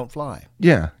suitcase and don't fly.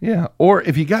 Yeah, yeah. Or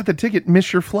if you got the ticket,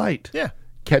 miss your flight. Yeah.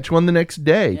 Catch one the next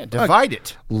day. Yeah, divide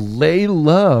it. Lay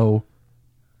low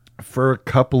for a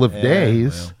couple of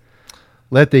days.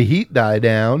 Let the heat die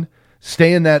down.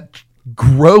 Stay in that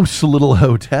gross little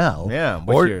hotel. Yeah,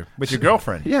 with your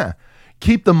girlfriend. Yeah.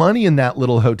 Keep the money in that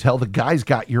little hotel. The guy's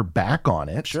got your back on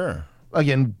it. Sure.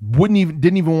 Again,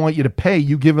 didn't even want you to pay.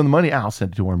 You give him the money. I'll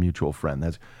send it to our mutual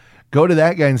friend. Go to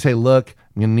that guy and say, look,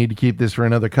 I'm going to need to keep this for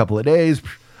another couple of days.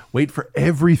 Wait for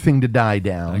everything to die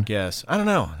down. I guess. I don't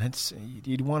know.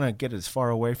 You'd want to get as far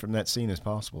away from that scene as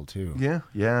possible, too.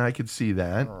 Yeah, I could see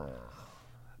that.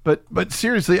 But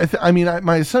seriously,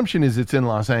 my assumption is it's in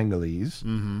Los Angeles.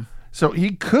 Mm-hmm. So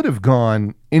he could have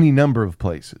gone any number of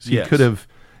places. He could have,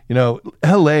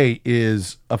 L.A.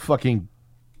 is a fucking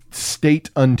state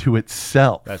unto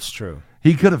itself. That's true.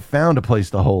 He could have found a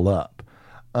place to hole up.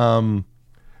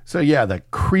 So yeah, that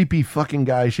creepy fucking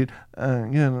guy shit. That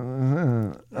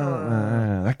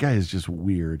guy is just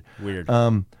weird. Weird.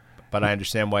 But I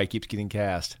understand why he keeps getting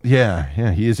cast.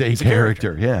 Yeah, he is a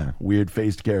character. Yeah,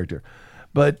 weird-faced character.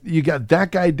 But you got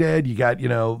that guy dead. You got,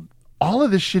 all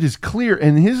of this shit is clear.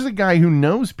 And this is a guy who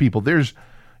knows people. There's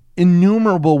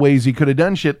innumerable ways he could have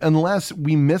done shit unless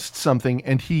we missed something.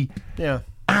 And he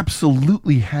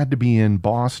absolutely had to be in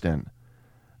Boston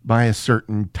by a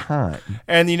certain time.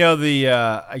 And,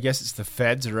 I guess it's the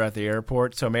feds that are at the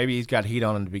airport. So maybe he's got heat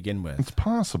on him to begin with. It's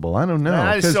possible. I don't know.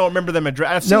 I just don't remember them address.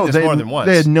 I've seen this more than once.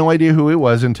 They had no idea who it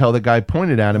was until the guy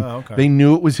pointed at him. Oh, okay. They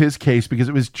knew it was his case because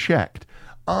it was checked.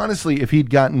 Honestly, if he'd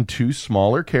gotten two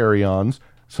smaller carry-ons,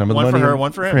 some of the money for her,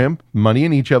 one for him, money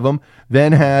in each of them,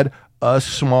 then had a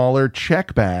smaller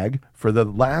check bag for the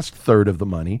last third of the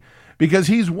money, because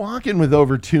he's walking with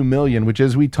over $2 million, which,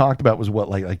 as we talked about, was what,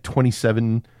 like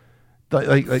 27,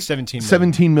 like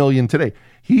 17 million today.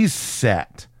 He's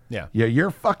set. Yeah,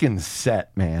 you're fucking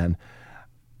set, man.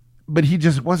 But he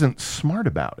just wasn't smart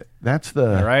about it. That's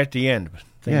right at the end.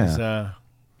 Things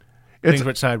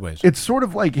went sideways. It's sort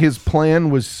of like his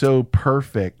plan was so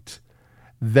perfect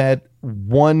that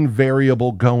one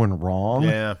variable going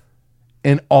wrong,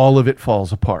 and all of it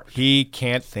falls apart. He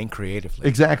can't think creatively.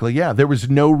 Exactly, yeah. There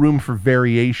was no room for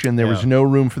variation. There was no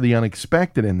room for the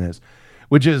unexpected in this,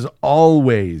 which is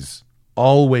always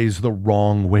the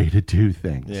wrong way to do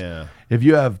things. Yeah. If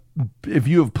you have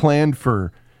planned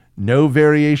for no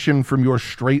variation from your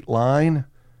straight line,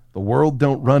 the world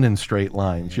don't run in straight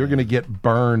lines. You're going to get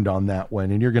burned on that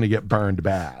one, and you're going to get burned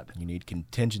bad. You need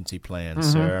contingency plans,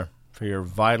 sir, for your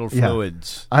vital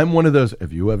fluids. I'm one of those.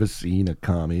 Have you ever seen a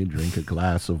commie drink a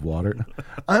glass of water?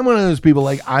 I'm one of those people,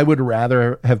 like, I would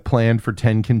rather have planned for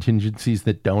 10 contingencies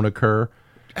that don't occur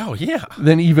Oh yeah.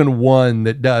 than even one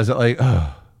that does it. Like,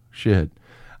 oh shit.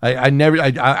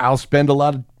 I'll spend a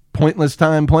lot of pointless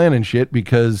time planning shit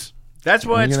because that's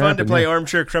why it's gonna fun happen, to play yeah.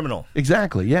 Armchair Criminal.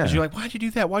 Exactly, yeah. Because you're like, why'd you do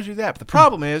that? Why'd you do that? But the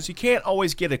problem is you can't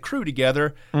always get a crew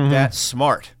together that's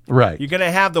smart. Right. You're going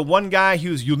to have the one guy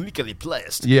who's uniquely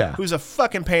placed. Yeah. Who's a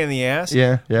fucking pain in the ass.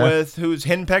 Yeah, yeah. Who's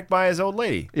henpecked by his old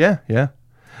lady. Yeah, yeah.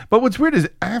 But what's weird is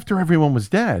after everyone was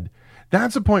dead,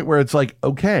 that's a point where it's like,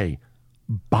 okay,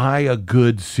 buy a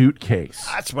good suitcase.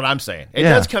 That's what I'm saying. It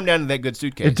Yeah. does come down to that good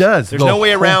suitcase. It does. There's The no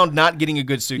way whole- around not getting a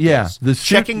good suitcase. Yeah,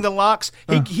 checking the locks.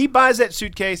 He buys that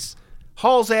suitcase,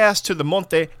 hauls ass to the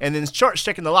Monte, and then starts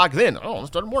checking the lock. Then, this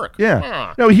doesn't work.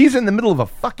 Yeah. No, he's in the middle of a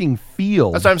fucking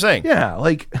field. That's what I'm saying. Yeah,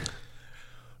 like,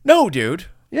 No, dude.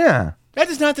 yeah. That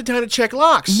is not the time to check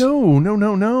locks.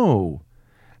 No.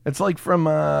 It's like from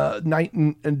Night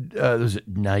and was it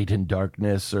Night and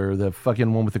Darkness or the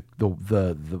fucking one with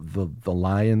the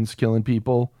lions killing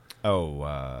people?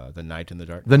 Oh, The Night in the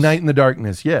Darkness. The Night in the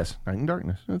Darkness. Yes, Night in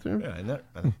Darkness.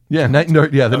 Yeah, Night in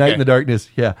Dark. Yeah, the Night Okay. in the Darkness.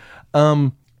 Yeah.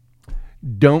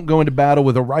 Don't go into battle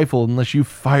with a rifle unless you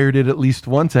fired it at least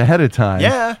once ahead of time.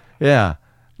 Yeah. Yeah.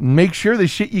 Make sure the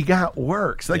shit you got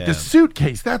works. Like the Yeah.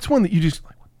 suitcase. That's one that you just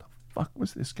like, what the fuck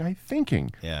was this guy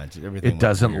thinking? Yeah, everything It went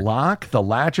doesn't weird. lock. The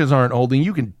latches aren't holding.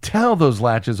 You can tell those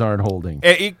latches aren't holding.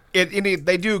 They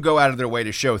do go out of their way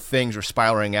to show things are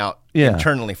spiraling out Yeah.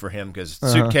 internally for him because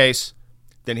suitcase.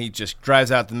 Then he just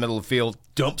drives out to the middle of the field,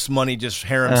 dumps money, just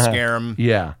harem scare him.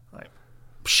 Yeah.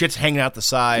 Shit's hanging out the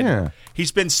side. Yeah.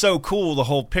 He's been so cool the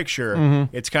whole picture.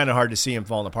 It's kind of hard to see him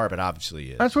falling apart, but obviously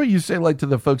he is. That's what you say, like to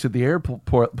the folks at the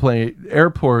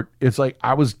airport. It's like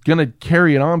I was gonna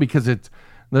carry it on because it's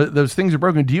those things are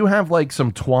broken. Do you have like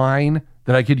some twine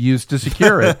that I could use to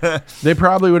secure it? They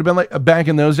probably would have been like back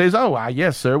in those days. Oh,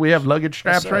 yes, sir. We have luggage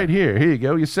straps sir. right here. Here you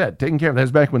go. You're set. Taken care of.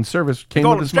 That's back when service came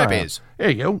Golden with a smile. strappies.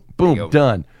 There you go. Boom. you go.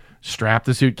 Done. Strap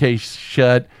the suitcase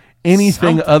shut.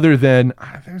 Anything Something. other than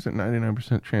there's a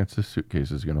 99% chance this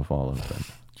suitcase is going to fall open.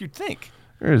 You'd think.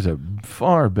 There is a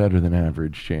far better than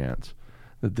average chance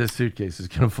that this suitcase is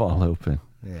going to fall open.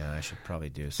 Yeah, I should probably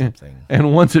do something.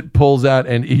 And once it pulls out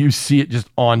and you see it just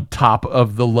on top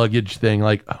of the luggage thing,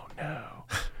 like, oh no,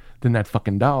 then that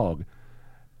fucking dog.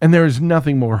 And there is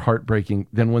nothing more heartbreaking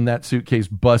than when that suitcase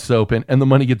busts open and the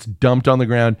money gets dumped on the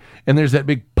ground and there's that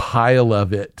big pile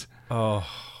of it. Oh.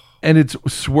 And it's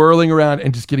swirling around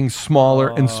and just getting smaller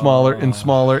and smaller and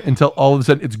smaller until all of a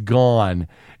sudden it's gone.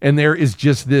 And there is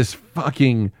just this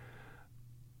fucking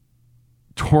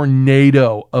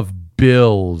tornado of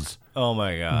bills Oh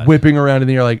my god. whipping around in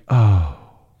the air like, oh,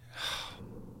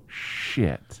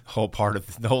 shit.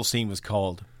 The whole scene was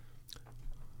called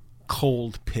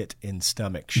Cold Pit in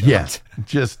Stomach Shot. Yes,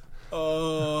 just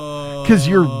because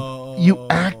you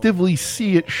actively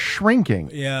see it shrinking.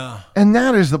 Yeah. And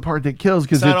that is the part that kills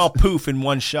because It's not all poof in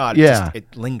one shot. Yeah.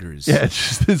 It lingers. Yeah, it's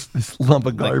just this lump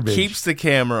of Like, garbage. keeps the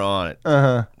camera on it.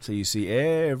 Uh-huh. So you see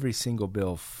every single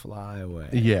bill fly away.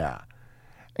 Yeah.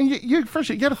 And you first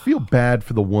you got to feel bad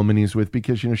for the woman he's with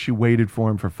because she waited for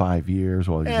him for 5 years.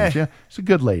 While he's yeah, it's a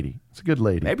good lady. It's a good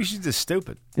lady. Maybe she's just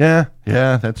stupid. Yeah,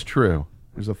 that's true.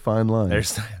 There's a fine line.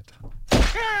 There's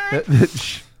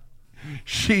that.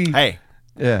 She. Hey.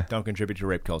 Yeah. Don't contribute to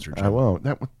rape culture, John. I won't.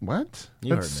 What?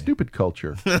 You That's heard me. stupid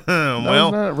culture. Well, that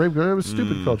was not rape. That was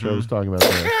stupid culture I was talking about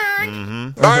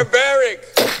there.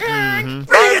 Barbaric!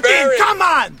 Barbaric! Come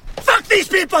on! Fuck these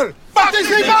people! Fuck these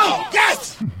people!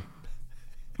 Yes!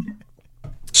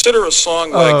 Consider a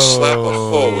song like Slap a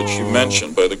Hoe, which you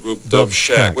mentioned, by the group Dove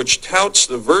Shack, which touts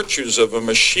the virtues of a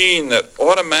machine that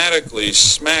automatically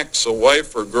smacks a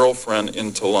wife or girlfriend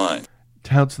into line.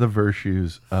 Touts the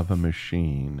virtues of a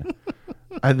machine.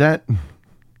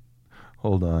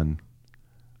 Hold on.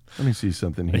 Let me see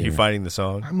something here. Are you finding the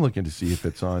song? I'm looking to see if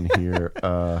it's on here.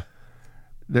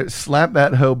 There's Slap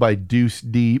That Hoe by Deuce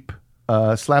Deep.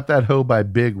 Slap That Hoe by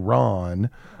Big Ron.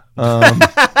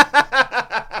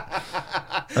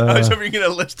 I was hoping you're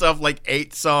going to list off like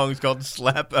 8 songs called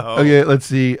Slap a Hoe. Okay, let's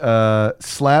see.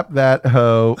 Slap That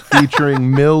Hoe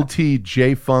featuring Mill T,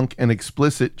 J Funk, and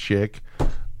Explicit Chick.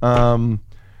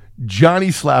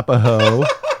 Johnny Slap a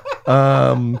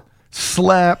Hoe.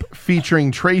 Slap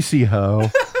featuring Tracy Ho.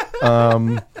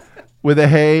 With a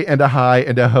hey and a hi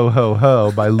and a ho ho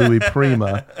ho by Louis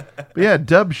Prima. But yeah,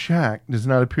 Dub Shack does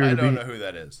not appear to be. I don't know who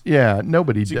that is. Yeah,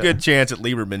 nobody It's does. a good chance that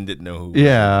Lieberman didn't know who.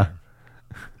 Yeah.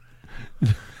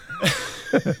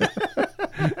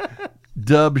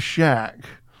 Dub Shack.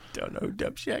 Don't know who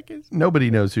Dub Shack is.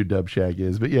 Nobody knows who Dub Shack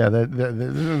is, but yeah,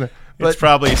 that It's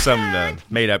probably some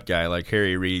made up guy like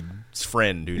Harry Reid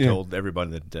friend who told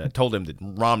everybody that told him that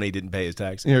Romney didn't pay his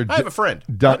taxes. Here, I have a friend.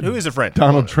 Who is a friend?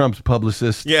 Donald Trump's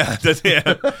publicist. Yeah,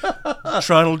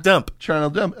 Tronald Dump.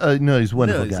 Tronald Dump. No, he's a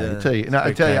wonderful guy. I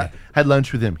tell you. I had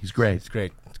lunch with him. He's great. It's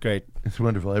great. It's great. It's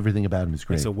wonderful. Everything about him is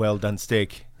great. It's a well done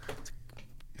steak. It's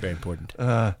very important.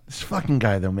 This fucking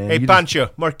guy, though, man. Hey,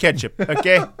 Pancho, more ketchup,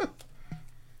 okay?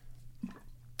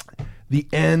 The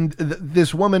end.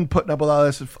 This woman putting up with all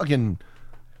this fucking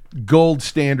gold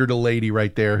standard a lady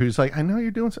right there who's like, I know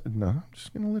you're doing something. No, I'm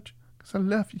just going to let you because I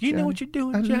love you, Johnny. You know what you're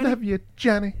doing, Johnny. I love you,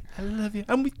 Johnny. I love you.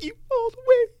 I'm with you all the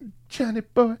way. Johnny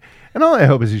boy. And all I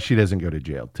hope is that she doesn't go to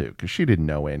jail, too, because she didn't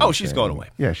know anything. Oh, she's going away.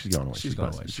 Yeah, she's going away. She's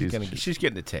going away. She's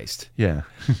getting a taste. Yeah.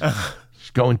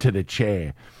 She's going to the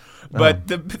chair. But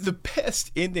the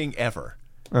best ending ever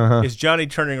is Johnny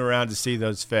turning around to see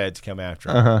those feds come after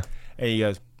him. And he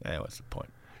goes, what's the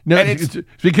point? No, it's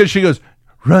because she goes,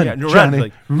 run, Yeah, Johnny.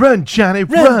 like, run, Johnny,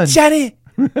 run. Johnny.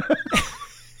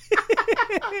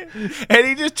 And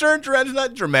he just turns around. It's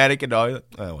not dramatic at all. He's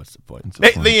like, what's the point?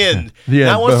 The end. The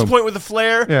end. Not once Boom. the point with a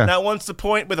flare. Yeah. Not once the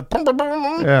point with a boom, boom, boom,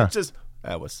 boom. Yeah. It's just,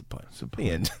 what's the point?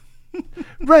 The end.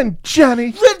 Run,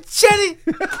 Johnny. Run, Johnny.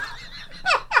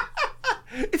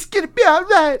 It's going to be all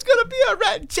right. It's going to be all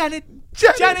right, Johnny.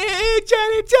 Johnny.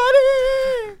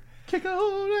 Kick a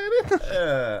hole at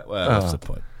it. What's the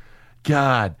point?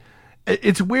 God.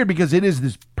 It's weird because it is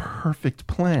this perfect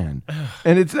plan.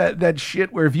 And it's that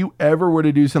shit where if you ever were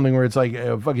to do something where it's like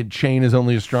a fucking chain is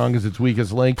only as strong as its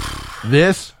weakest link,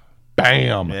 this,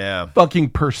 bam. Yeah. Fucking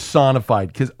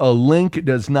personified. Because a link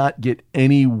does not get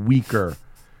any weaker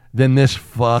than this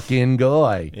fucking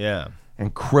guy. Yeah.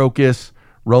 And Crocus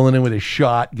rolling in with a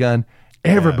shotgun.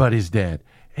 Everybody's dead.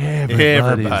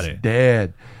 Everybody's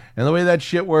dead. And the way that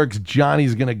shit works,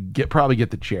 Johnny's going to probably get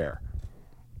the chair.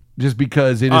 Just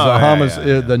because it is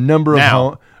the number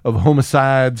of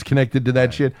homicides connected to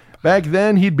that shit. Back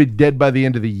then, he'd be dead by the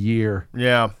end of the year.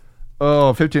 Yeah.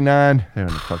 Oh, 59. They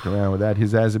don't fuck around with that.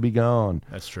 His ass would be gone.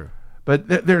 That's true. But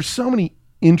there's so many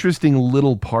interesting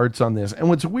little parts on this. And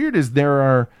what's weird is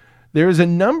there is a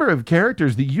number of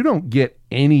characters that you don't get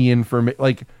any information.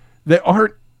 Like, they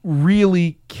aren't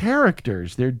really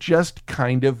characters. They're just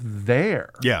kind of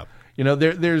there. Yeah. You know,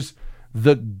 there's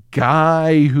the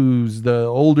guy who's the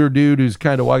older dude who's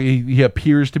kind of walking. He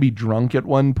appears to be drunk at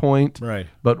one point, right?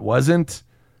 But wasn't.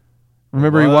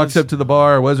 Remember, he walks up to the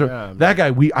bar. That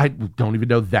guy? I don't even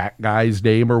know that guy's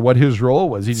name or what his role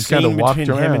was. He just kind of walked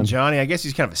around. Him and Johnny. I guess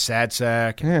he's kind of a sad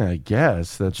sack. Yeah, I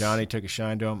guess that's Johnny took a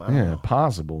shine to him. I don't know.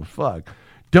 Possible. Fuck.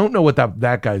 Don't know what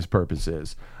that guy's purpose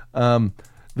is.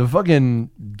 The fucking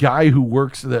guy who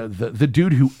works the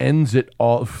dude who ends it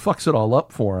all, fucks it all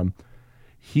up for him.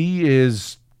 He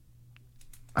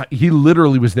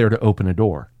literally was there to open a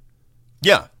door.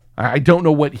 Yeah. I don't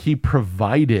know what he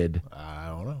provided. I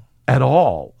don't know. At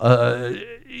all.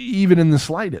 Even in the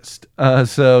slightest.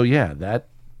 So, yeah,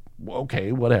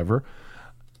 okay, whatever.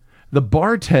 The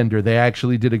bartender, they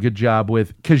actually did a good job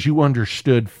with, because you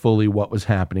understood fully what was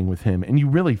happening with him, and you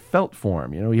really felt for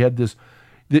him. You know, he had this,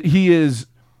 he is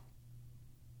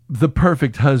the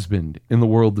perfect husband in the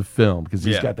world of film because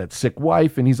he's got that sick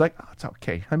wife, and he's like, oh, it's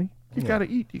okay, honey. You got to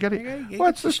eat. You got to eat.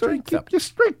 What's the story? Keep your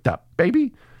strength up,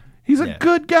 baby. He's a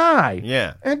good guy.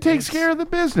 Yeah. And takes care of the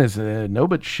business.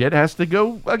 But shit has to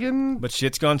go again. But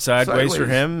shit's gone sideways for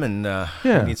him, and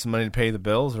he needs some money to pay the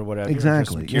bills or whatever.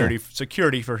 Exactly.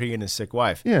 Security for he and his sick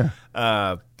wife. Yeah.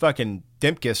 Fucking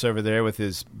Dimkus over there with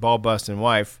his ball-busting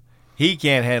wife. He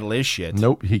can't handle his shit.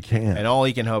 Nope, he can't. And all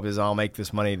he can hope is I'll make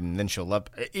this money and then she'll love.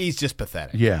 He's just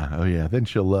pathetic. Yeah. Oh, yeah. Then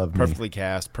she'll love me. Perfectly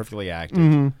cast, perfectly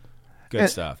acted. Good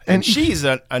stuff. And she's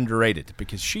underrated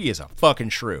because she is a fucking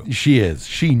shrew. She is.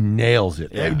 She nails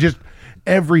it. Yeah. Just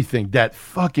everything. That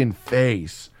fucking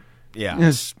face. Yeah.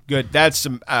 It's good. That's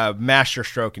some master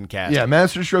stroking casting. Yeah,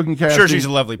 master stroking casting. Sure, she's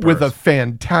a lovely person. With a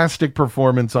fantastic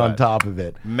performance on top of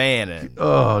it. Man.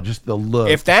 Just the look.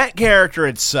 If that character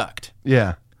had sucked.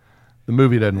 Yeah. The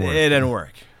movie doesn't work. It doesn't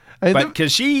work. But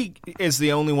because she is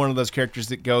the only one of those characters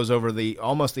that goes over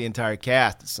almost the entire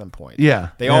cast at some point. Yeah.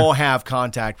 They all have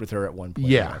contact with her at one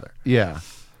point or another. Yeah.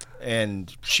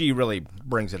 And she really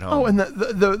brings it home. Oh, and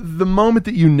the moment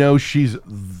that you know she's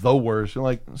the worst, you're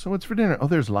like, so what's for dinner? Oh,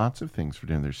 there's lots of things for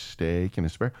dinner. There's steak and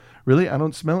asparagus. Really? I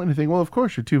don't smell anything. Well, of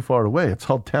course, you're too far away. It's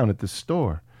all down at the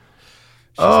store.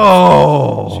 She's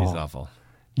awful.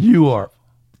 You are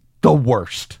the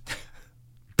worst.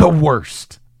 The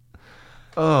worst.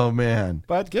 Oh, man.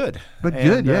 But good.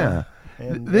 Good, yeah.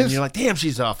 And This- you're like, damn,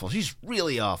 she's awful. She's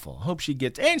really awful. Hope she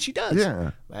gets, and she does.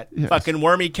 Yeah. That Yes. fucking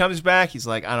Wormy comes back. He's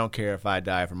like, I don't care if I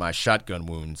die from my shotgun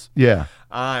wounds. Yeah.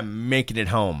 I'm making it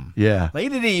home. Yeah.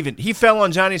 Like, he fell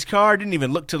on Johnny's car, didn't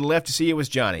even look to the left to see it was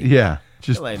Johnny. Yeah.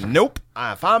 Just Like, nope.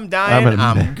 If I'm dying,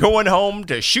 I'm going home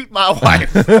to shoot my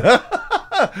wife.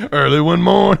 early one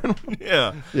morning.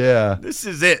 Yeah. Yeah. This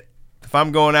is it. If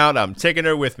I'm going out, I'm taking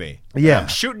her with me. Yeah. I'm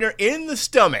shooting her in the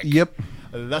stomach. Yep.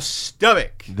 The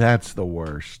stomach. That's the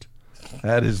worst.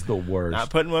 That is the worst. Not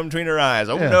putting one between her eyes.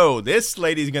 Oh, Yeah. no. This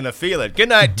lady's going to feel it. Good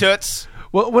night, Toots.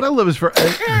 Well, what I love is for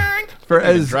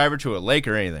as drive her to a lake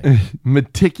or anything.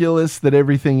 meticulous that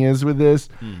everything is with this,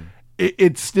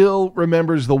 it still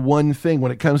remembers the one thing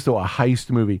when it comes to a heist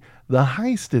movie. The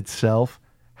heist itself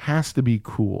has to be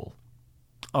cool.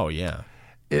 Oh, yeah.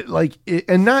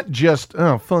 And not just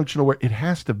functional work. It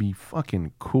has to be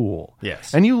fucking cool.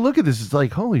 Yes. And you look at this, it's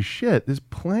like, holy shit, this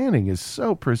planning is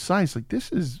so precise. Like,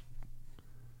 these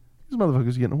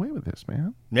motherfuckers getting away with this,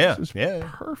 man. Yeah. This is Yeah.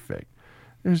 perfect.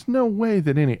 There's no way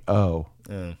that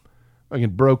fucking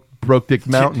broke Dick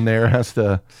Mountain there has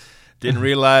to. Didn't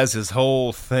realize his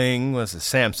whole thing was a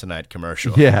Samsonite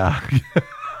commercial. Yeah.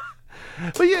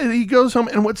 But yeah, he goes home,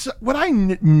 and what I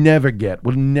will never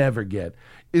get,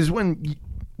 is when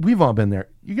we've all been there.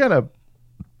 You got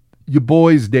your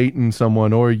boys dating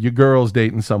someone or your girls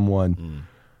dating someone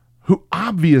who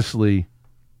obviously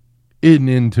isn't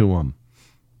into them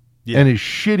and is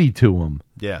shitty to them.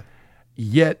 Yeah.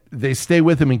 Yet they stay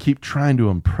with him and keep trying to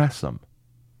impress him.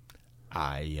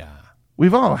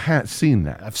 We've all seen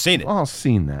that. I've seen it. We've all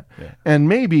seen that. Yeah. And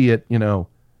maybe at,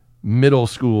 middle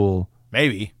school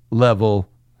Maybe. level,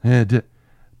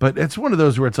 but it's one of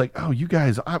those where it's like, oh, you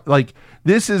guys,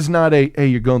 this is not hey,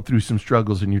 you're going through some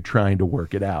struggles and you're trying to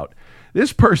work it out.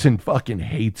 This person fucking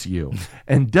hates you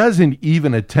and doesn't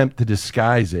even attempt to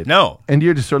disguise it. No. And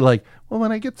you're just sort of like, well,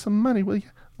 when I get some money, will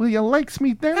you likes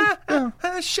me then?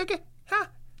 Sugar.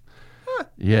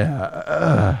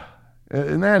 Yeah.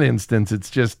 In that instance, it's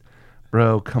just,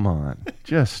 bro, come on.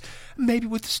 Just. Maybe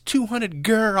with this 200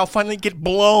 girl, I'll finally get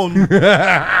blown.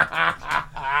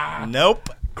 Nope.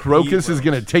 Crocus is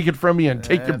going to take it from you and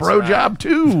take your That's bro right. job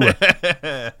too.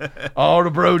 All the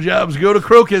bro jobs go to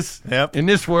Crocus. Yep. In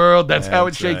this world, that's how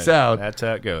it shakes right. out. That's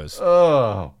how it goes.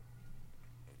 Oh.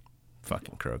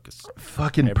 Fucking Crocus.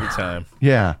 Fucking every time.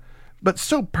 Yeah. But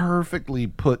so perfectly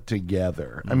put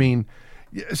together. I mean,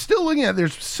 still looking at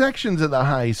there's sections of the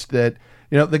heist that,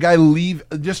 the guy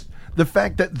just the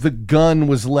fact that the gun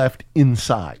was left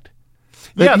inside.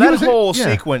 Yeah, he that was whole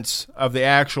sequence of the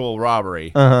actual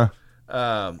robbery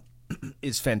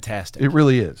is fantastic. It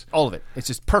really is. All of it. It's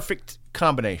just perfect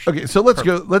combination. Okay, so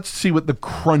let's see what the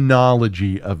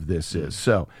chronology of this is.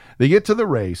 So they get to the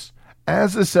race.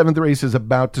 As the seventh race is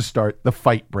about to start, the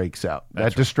fight breaks out.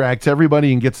 That distracts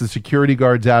everybody and gets the security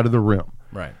guards out of the room.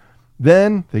 Right.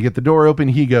 Then they get the door open.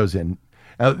 He goes in.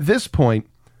 Now, at this point,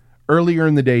 earlier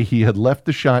in the day, he had left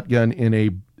the shotgun in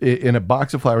a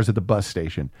box of flowers at the bus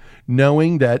station,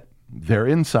 knowing that their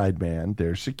inside man,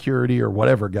 their security or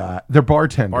whatever guy, their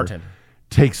bartender,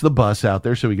 takes the bus out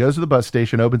there. So he goes to the bus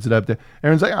station, opens it up.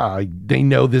 Everyone's like, they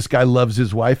know this guy loves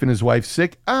his wife and his wife's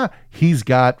sick. He's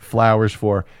got flowers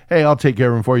for her. Hey, I'll take care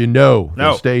of him for you. No.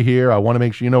 Stay here. I want to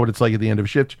make sure you know what it's like at the end of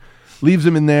shift. Leaves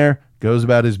him in there, goes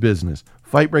about his business.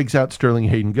 Fight breaks out. Sterling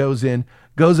Hayden goes in,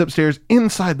 goes upstairs.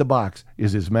 Inside the box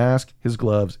is his mask, his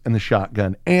gloves, and the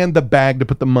shotgun, and the bag to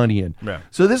put the money in. Yeah.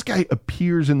 So this guy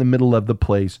appears in the middle of the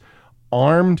place,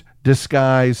 armed,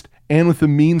 disguised, and with the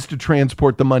means to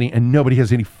transport the money, and nobody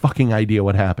has any fucking idea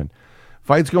what happened.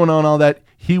 Fight's going on, all that.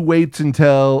 He waits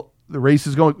until the race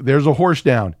is going. There's a horse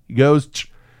down. He goes.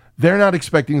 They're not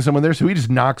expecting someone there, so he just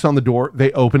knocks on the door.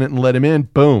 They open it and let him in.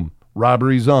 Boom.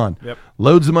 Robbery's on. Yep.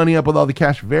 Loads the money up with all the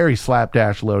cash. Very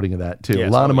slapdash loading of that, too. Yes,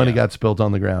 a lot of money got spilt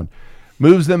on the ground.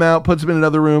 Moves them out, puts them in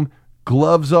another room.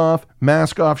 Gloves off,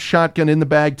 mask off, shotgun in the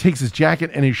bag, takes his jacket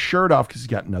and his shirt off because he's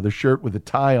got another shirt with a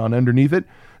tie on underneath it.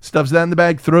 Stuffs that in the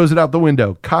bag, throws it out the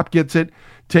window. Cop gets it,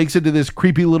 takes it to this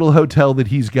creepy little hotel that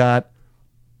he's got.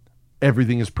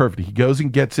 Everything is perfect. He goes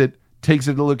and gets it, takes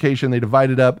it to the location. They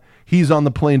divide it up. He's on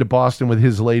the plane to Boston with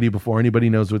his lady before anybody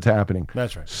knows what's happening.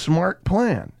 That's right. Smart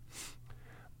plan.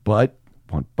 But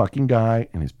one fucking guy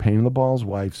and his pain in the balls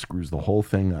wife screws the whole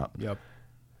thing up. Yep.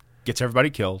 Gets everybody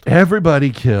killed.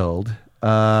 Everybody killed.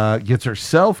 Gets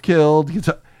herself killed.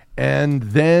 And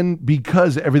then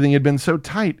because everything had been so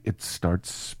tight, it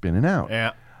starts spinning out.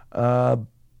 Yeah.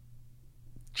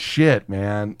 Shit,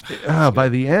 man. By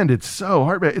the end, it's so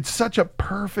hard. It's such a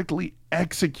perfectly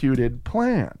executed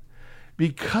plan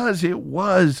because it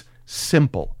was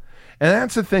simple. And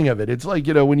that's the thing of it. It's like,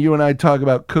 when you and I talk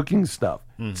about cooking stuff,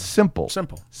 it's simple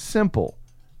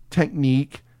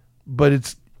technique, but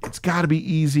it's got to be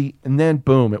easy, and then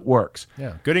boom, it works.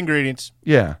 Yeah, good ingredients.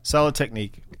 Yeah, solid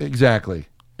technique. Exactly,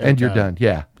 and you're done.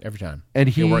 Yeah, every time. And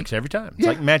it works every time. It's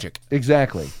like magic.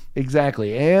 Exactly.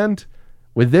 And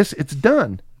with this, it's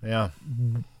done. Yeah,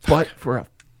 but for a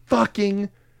fucking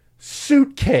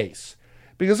suitcase,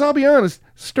 because I'll be honest,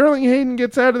 Sterling Hayden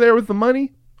gets out of there with the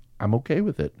money. I'm okay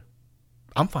with it.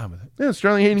 I'm fine with it. Yeah,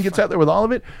 Sterling Hayden gets out there with all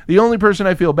of it. The only person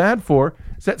I feel bad for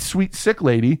is that sweet sick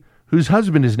lady whose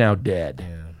husband is now dead.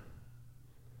 Yeah.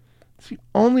 It's the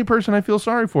only person I feel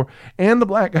sorry for. And the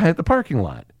black guy at the parking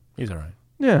lot. He's all right.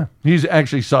 Yeah. He's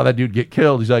actually saw that dude get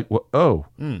killed. He's like, well, oh.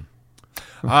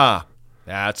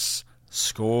 That's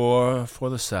score for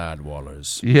the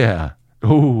sidewallers. Yeah.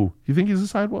 Oh, you think he's a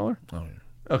sidewaller? Oh,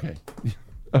 yeah. Okay.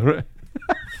 All right.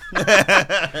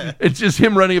 It's just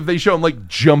him running. If they show him like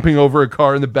jumping over a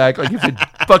car in the back, like it's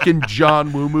a fucking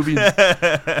John Woo movie.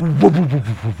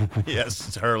 Yes,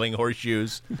 it's hurling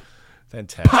horseshoes.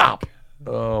 Fantastic. Pop.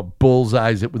 Oh,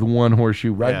 bullseyes it with one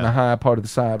horseshoe right in the high part of the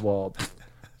sidewall.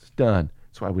 It's done.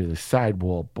 That's why we're the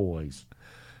sidewall boys.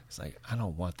 It's like, I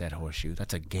don't want that horseshoe.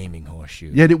 That's a gaming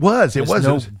horseshoe. Yeah, it was. There's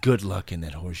no good luck in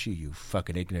that horseshoe, you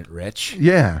fucking ignorant wretch.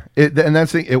 Yeah, and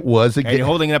that's the thing. It was a and you're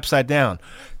holding it upside down.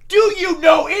 Do you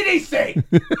know anything?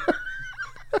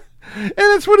 And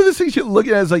that's one of the things you look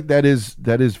at as like that is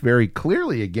very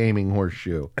clearly a gaming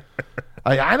horseshoe.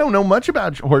 I don't know much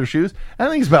about horseshoes. I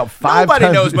think it's about 5 Nobody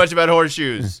times. knows much about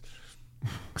horseshoes.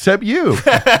 Except you.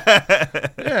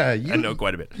 Yeah, I know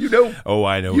quite a bit. You know. Oh,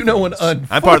 I know. You know I'm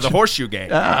part of the horseshoe gang.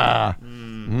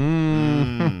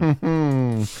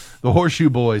 The horseshoe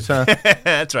boys, huh?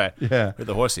 That's right. Yeah. We're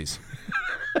the horsies.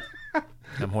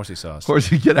 I'm horsey sauce.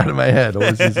 Horsey, get out of my head.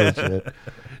 Horsies and shit.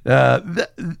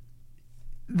 The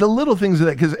little things of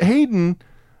that, because Hayden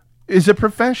is a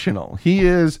professional. He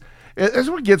is. That's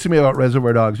what gets me about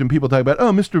Reservoir Dogs when people talk about,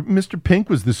 oh, Mr. Pink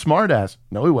was the smartass.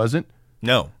 No, he wasn't.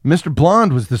 No. Mr.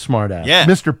 Blonde was the smartass. Yeah.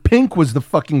 Mr. Pink was the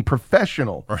fucking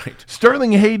professional. Right.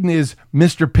 Sterling Hayden is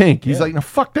Mr. Pink. He's like, no,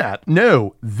 fuck that.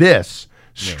 No, this.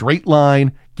 Straight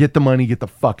line, get the money, get the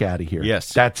fuck out of here.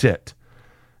 Yes. That's it.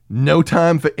 No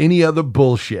time for any other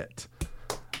bullshit.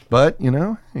 But,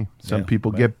 hey, some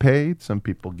people get paid, some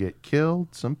people get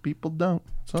killed, some people don't.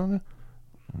 So,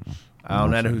 I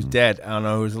don't know who's dead. I don't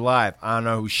know who's alive. I don't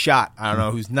know who's shot. I don't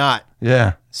know who's not.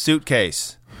 Yeah.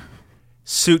 Suitcase.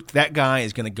 That guy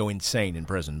is going to go insane in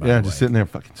prison, by the way. Just sitting there,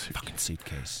 fucking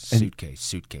suitcase.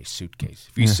 Suitcase.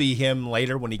 If you see him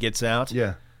later when he gets out,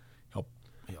 he'll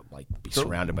like be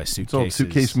surrounded by It's suitcases. old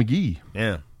Suitcase McGee.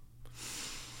 Yeah.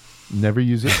 Never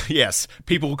use it. Yes.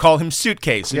 People will call him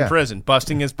Suitcase in prison,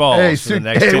 busting his balls. Hey, for the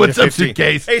next 10 what's to up, 15.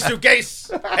 Suitcase? Hey,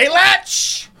 Suitcase. Hey,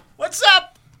 Latch. What's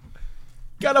up?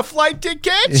 Got a flight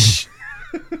ticket?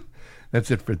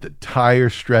 That's it for the entire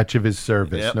stretch of his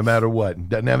service, Yep. no matter what.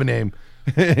 Doesn't have a name.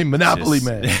 Monopoly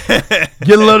Man. Get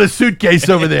a load of Suitcase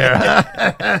over there.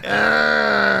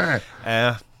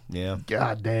 Yeah.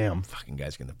 God damn. Fucking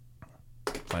guy's going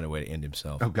to find a way to end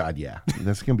himself. Oh, God, yeah.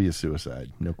 That's going to be a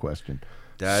suicide. No question.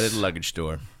 Died at a luggage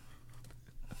store.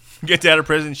 Gets out of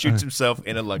prison, shoots himself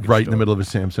in a luggage store. Right in the middle of a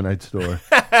Samsonite store.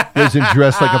 Goes in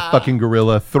dressed like a fucking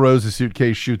gorilla, throws a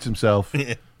suitcase, shoots himself.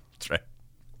 That's right.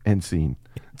 End scene.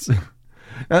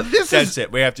 Now, That's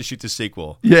it. We have to shoot the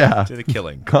sequel. Yeah. To the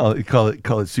killing. Call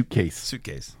it Suitcase.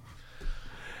 Suitcase.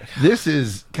 This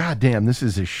is, goddamn, this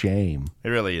is a shame. It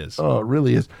really is. Oh, it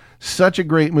really is. Such a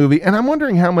great movie. And I'm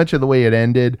wondering how much of the way it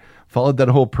ended followed that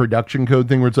whole production code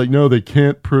thing where it's like, no, they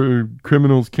can't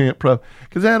criminals can't because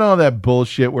they had all that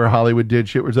bullshit where Hollywood did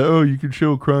shit where it's like, oh, you can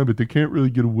show a crime, but they can't really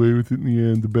get away with it in the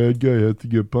end. The bad guy has to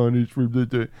get punished for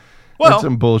that's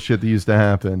some bullshit that used to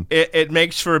happen. It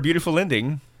makes for a beautiful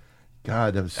ending.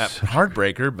 God, that was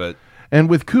heartbreaker, but... And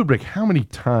with Kubrick, how many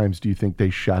times do you think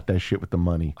they shot that shit with the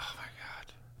money? Oh, my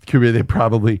God. Kubrick, they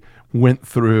probably went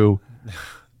through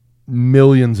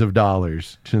millions of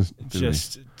dollars. I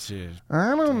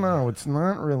don't know. It's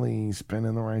not really spinning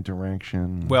in the right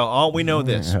direction. Well, all we know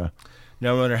this.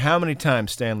 No matter how many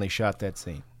times Stanley shot that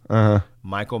scene,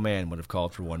 Michael Mann would have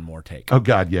called for one more take. Oh,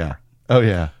 God, yeah. Oh,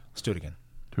 yeah. Let's do it again.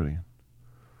 Do it again.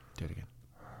 Do it again.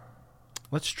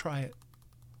 Let's try it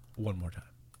one more time.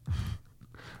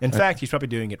 In fact, he's probably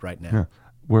doing it right now. Yeah.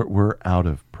 We're out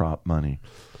of prop money.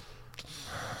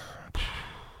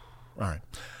 All right.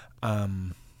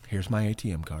 Here's my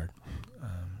ATM card.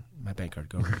 My bank card.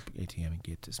 Go to the ATM and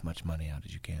get as much money out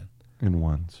as you can. In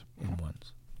ones. I'm going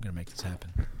to make this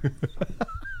happen.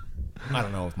 I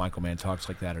don't know if Michael Mann talks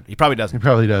like that. He probably doesn't. He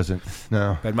probably doesn't.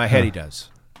 No. But in my head, he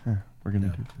does. Yeah, we're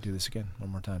going to do this again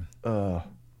one more time.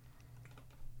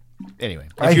 Anyway,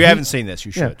 if you haven't seen this,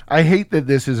 you should. Yeah, I hate that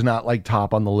this is not like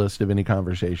top on the list of any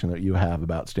conversation that you have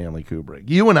about Stanley Kubrick.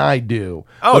 You and I do.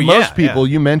 Oh, but most people,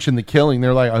 you mention The Killing,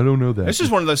 they're like, I don't know that. This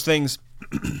is one of those things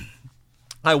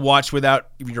I watched without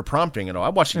even your prompting at all. I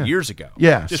watched it years ago.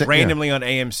 Yeah. Just randomly on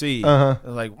AMC. I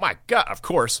was like, my God, of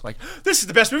course. Like, this is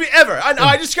the best movie ever.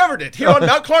 I discovered it here on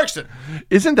Mount Clarkson.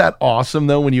 Isn't that awesome,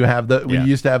 though, when you have when you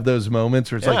used to have those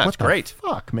moments where it's like, what great. the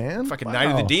fuck, man? Fucking Night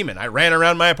of the Demon. I ran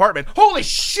around my apartment. Holy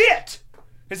shit!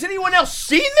 Has anyone else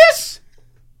seen this?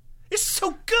 It's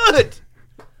so good.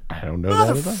 I don't know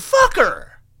that at all. Motherfucker!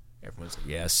 Everyone's like,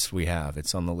 yes, we have.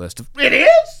 It's on the list of... It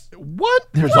is? What?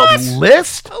 There's a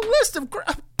list? A list of...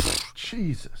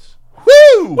 Jesus.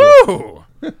 Woo! Woo!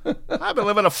 I've been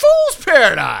living a fool's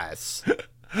paradise.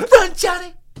 Run,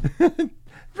 Johnny!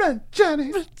 Run,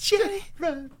 Johnny! Run, Johnny!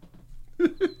 Run!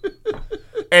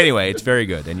 Anyway, it's very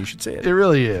good, and you should see it. It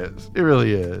really is. It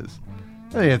really is.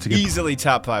 I think it's a good easily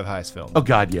top 5 heist film. Oh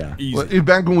God, yeah. Easy.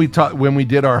 Back when we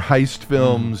did our heist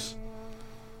films,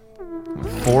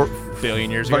 4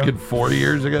 billion years ago, fucking 4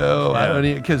 years ago. I don't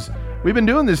even, because we've been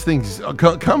doing this thing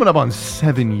coming up on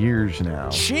 7 years now.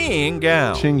 Ching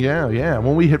Gao, yeah.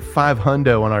 When we hit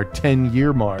 500 on our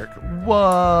 10-year mark, what?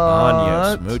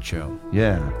 Años, mucho.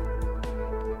 Yeah.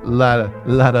 Lada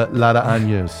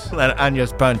años. Lada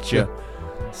años pancho.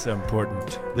 So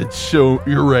important. It's so,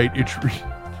 you're right. It's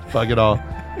fuck it all.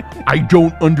 I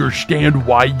don't understand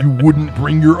why you wouldn't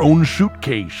bring your own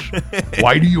suitcase.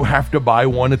 Why do you have to buy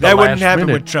one at the last minute? That wouldn't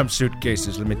happen with Trump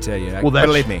suitcases, let me tell you.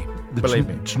 Believe me. Believe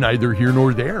me. It's neither here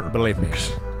nor there. Believe me.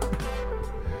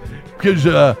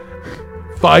 Because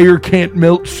fire can't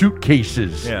melt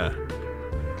suitcases. Yeah.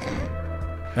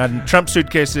 Now, in Trump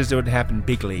suitcases, it would happen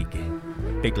big league.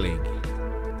 Big league.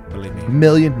 Believe me.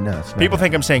 Million? No, it's not. People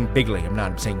think I'm saying big league. I'm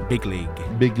not. I'm saying big league.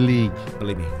 Big league.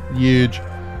 Believe me. Huge.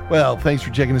 Well, thanks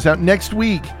for checking us out. Next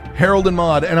week, Harold and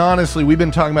Maude. And honestly, we've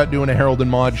been talking about doing a Harold and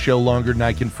Maude show longer than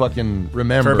I can fucking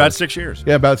remember. For about 6 years.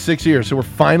 Yeah, about 6 years. So we're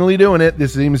finally doing it.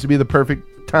 This seems to be the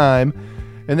perfect time.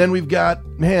 And then we've got,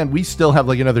 we still have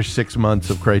like another 6 months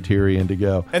of Criterion to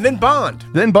go. And then Bond.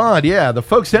 Yeah. The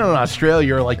folks down in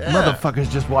Australia are like, motherfuckers,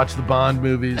 just watch the Bond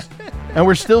movies. And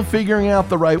we're still figuring out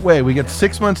the right way. We got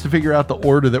 6 months to figure out the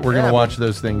order that we're going to watch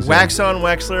those things Wax on,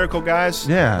 Wax Lyrical guys.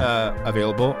 Yeah.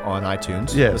 Available on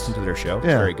iTunes. Yes. Listen to their show. It's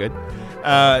Yeah. very good.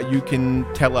 You can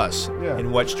tell us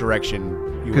in which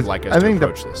direction you would like us to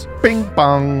approach this. Bing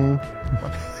bong.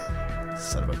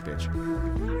 Son of a bitch.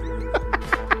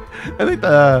 I think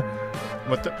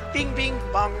what the Bing bing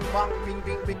bong bong bing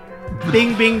bing bing.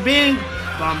 Bing, bing, bing.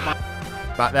 Bum, bum.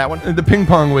 Not that one? the ping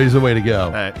pong way is the way to go.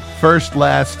 All right. First,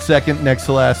 last, second, next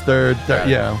to last, third. Got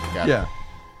it. Yeah. Got it. Yeah.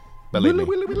 Believe me.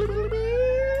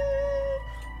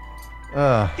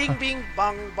 Bing bing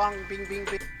bong bong bing bing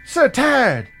bing. So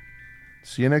tired.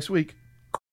 See you next week.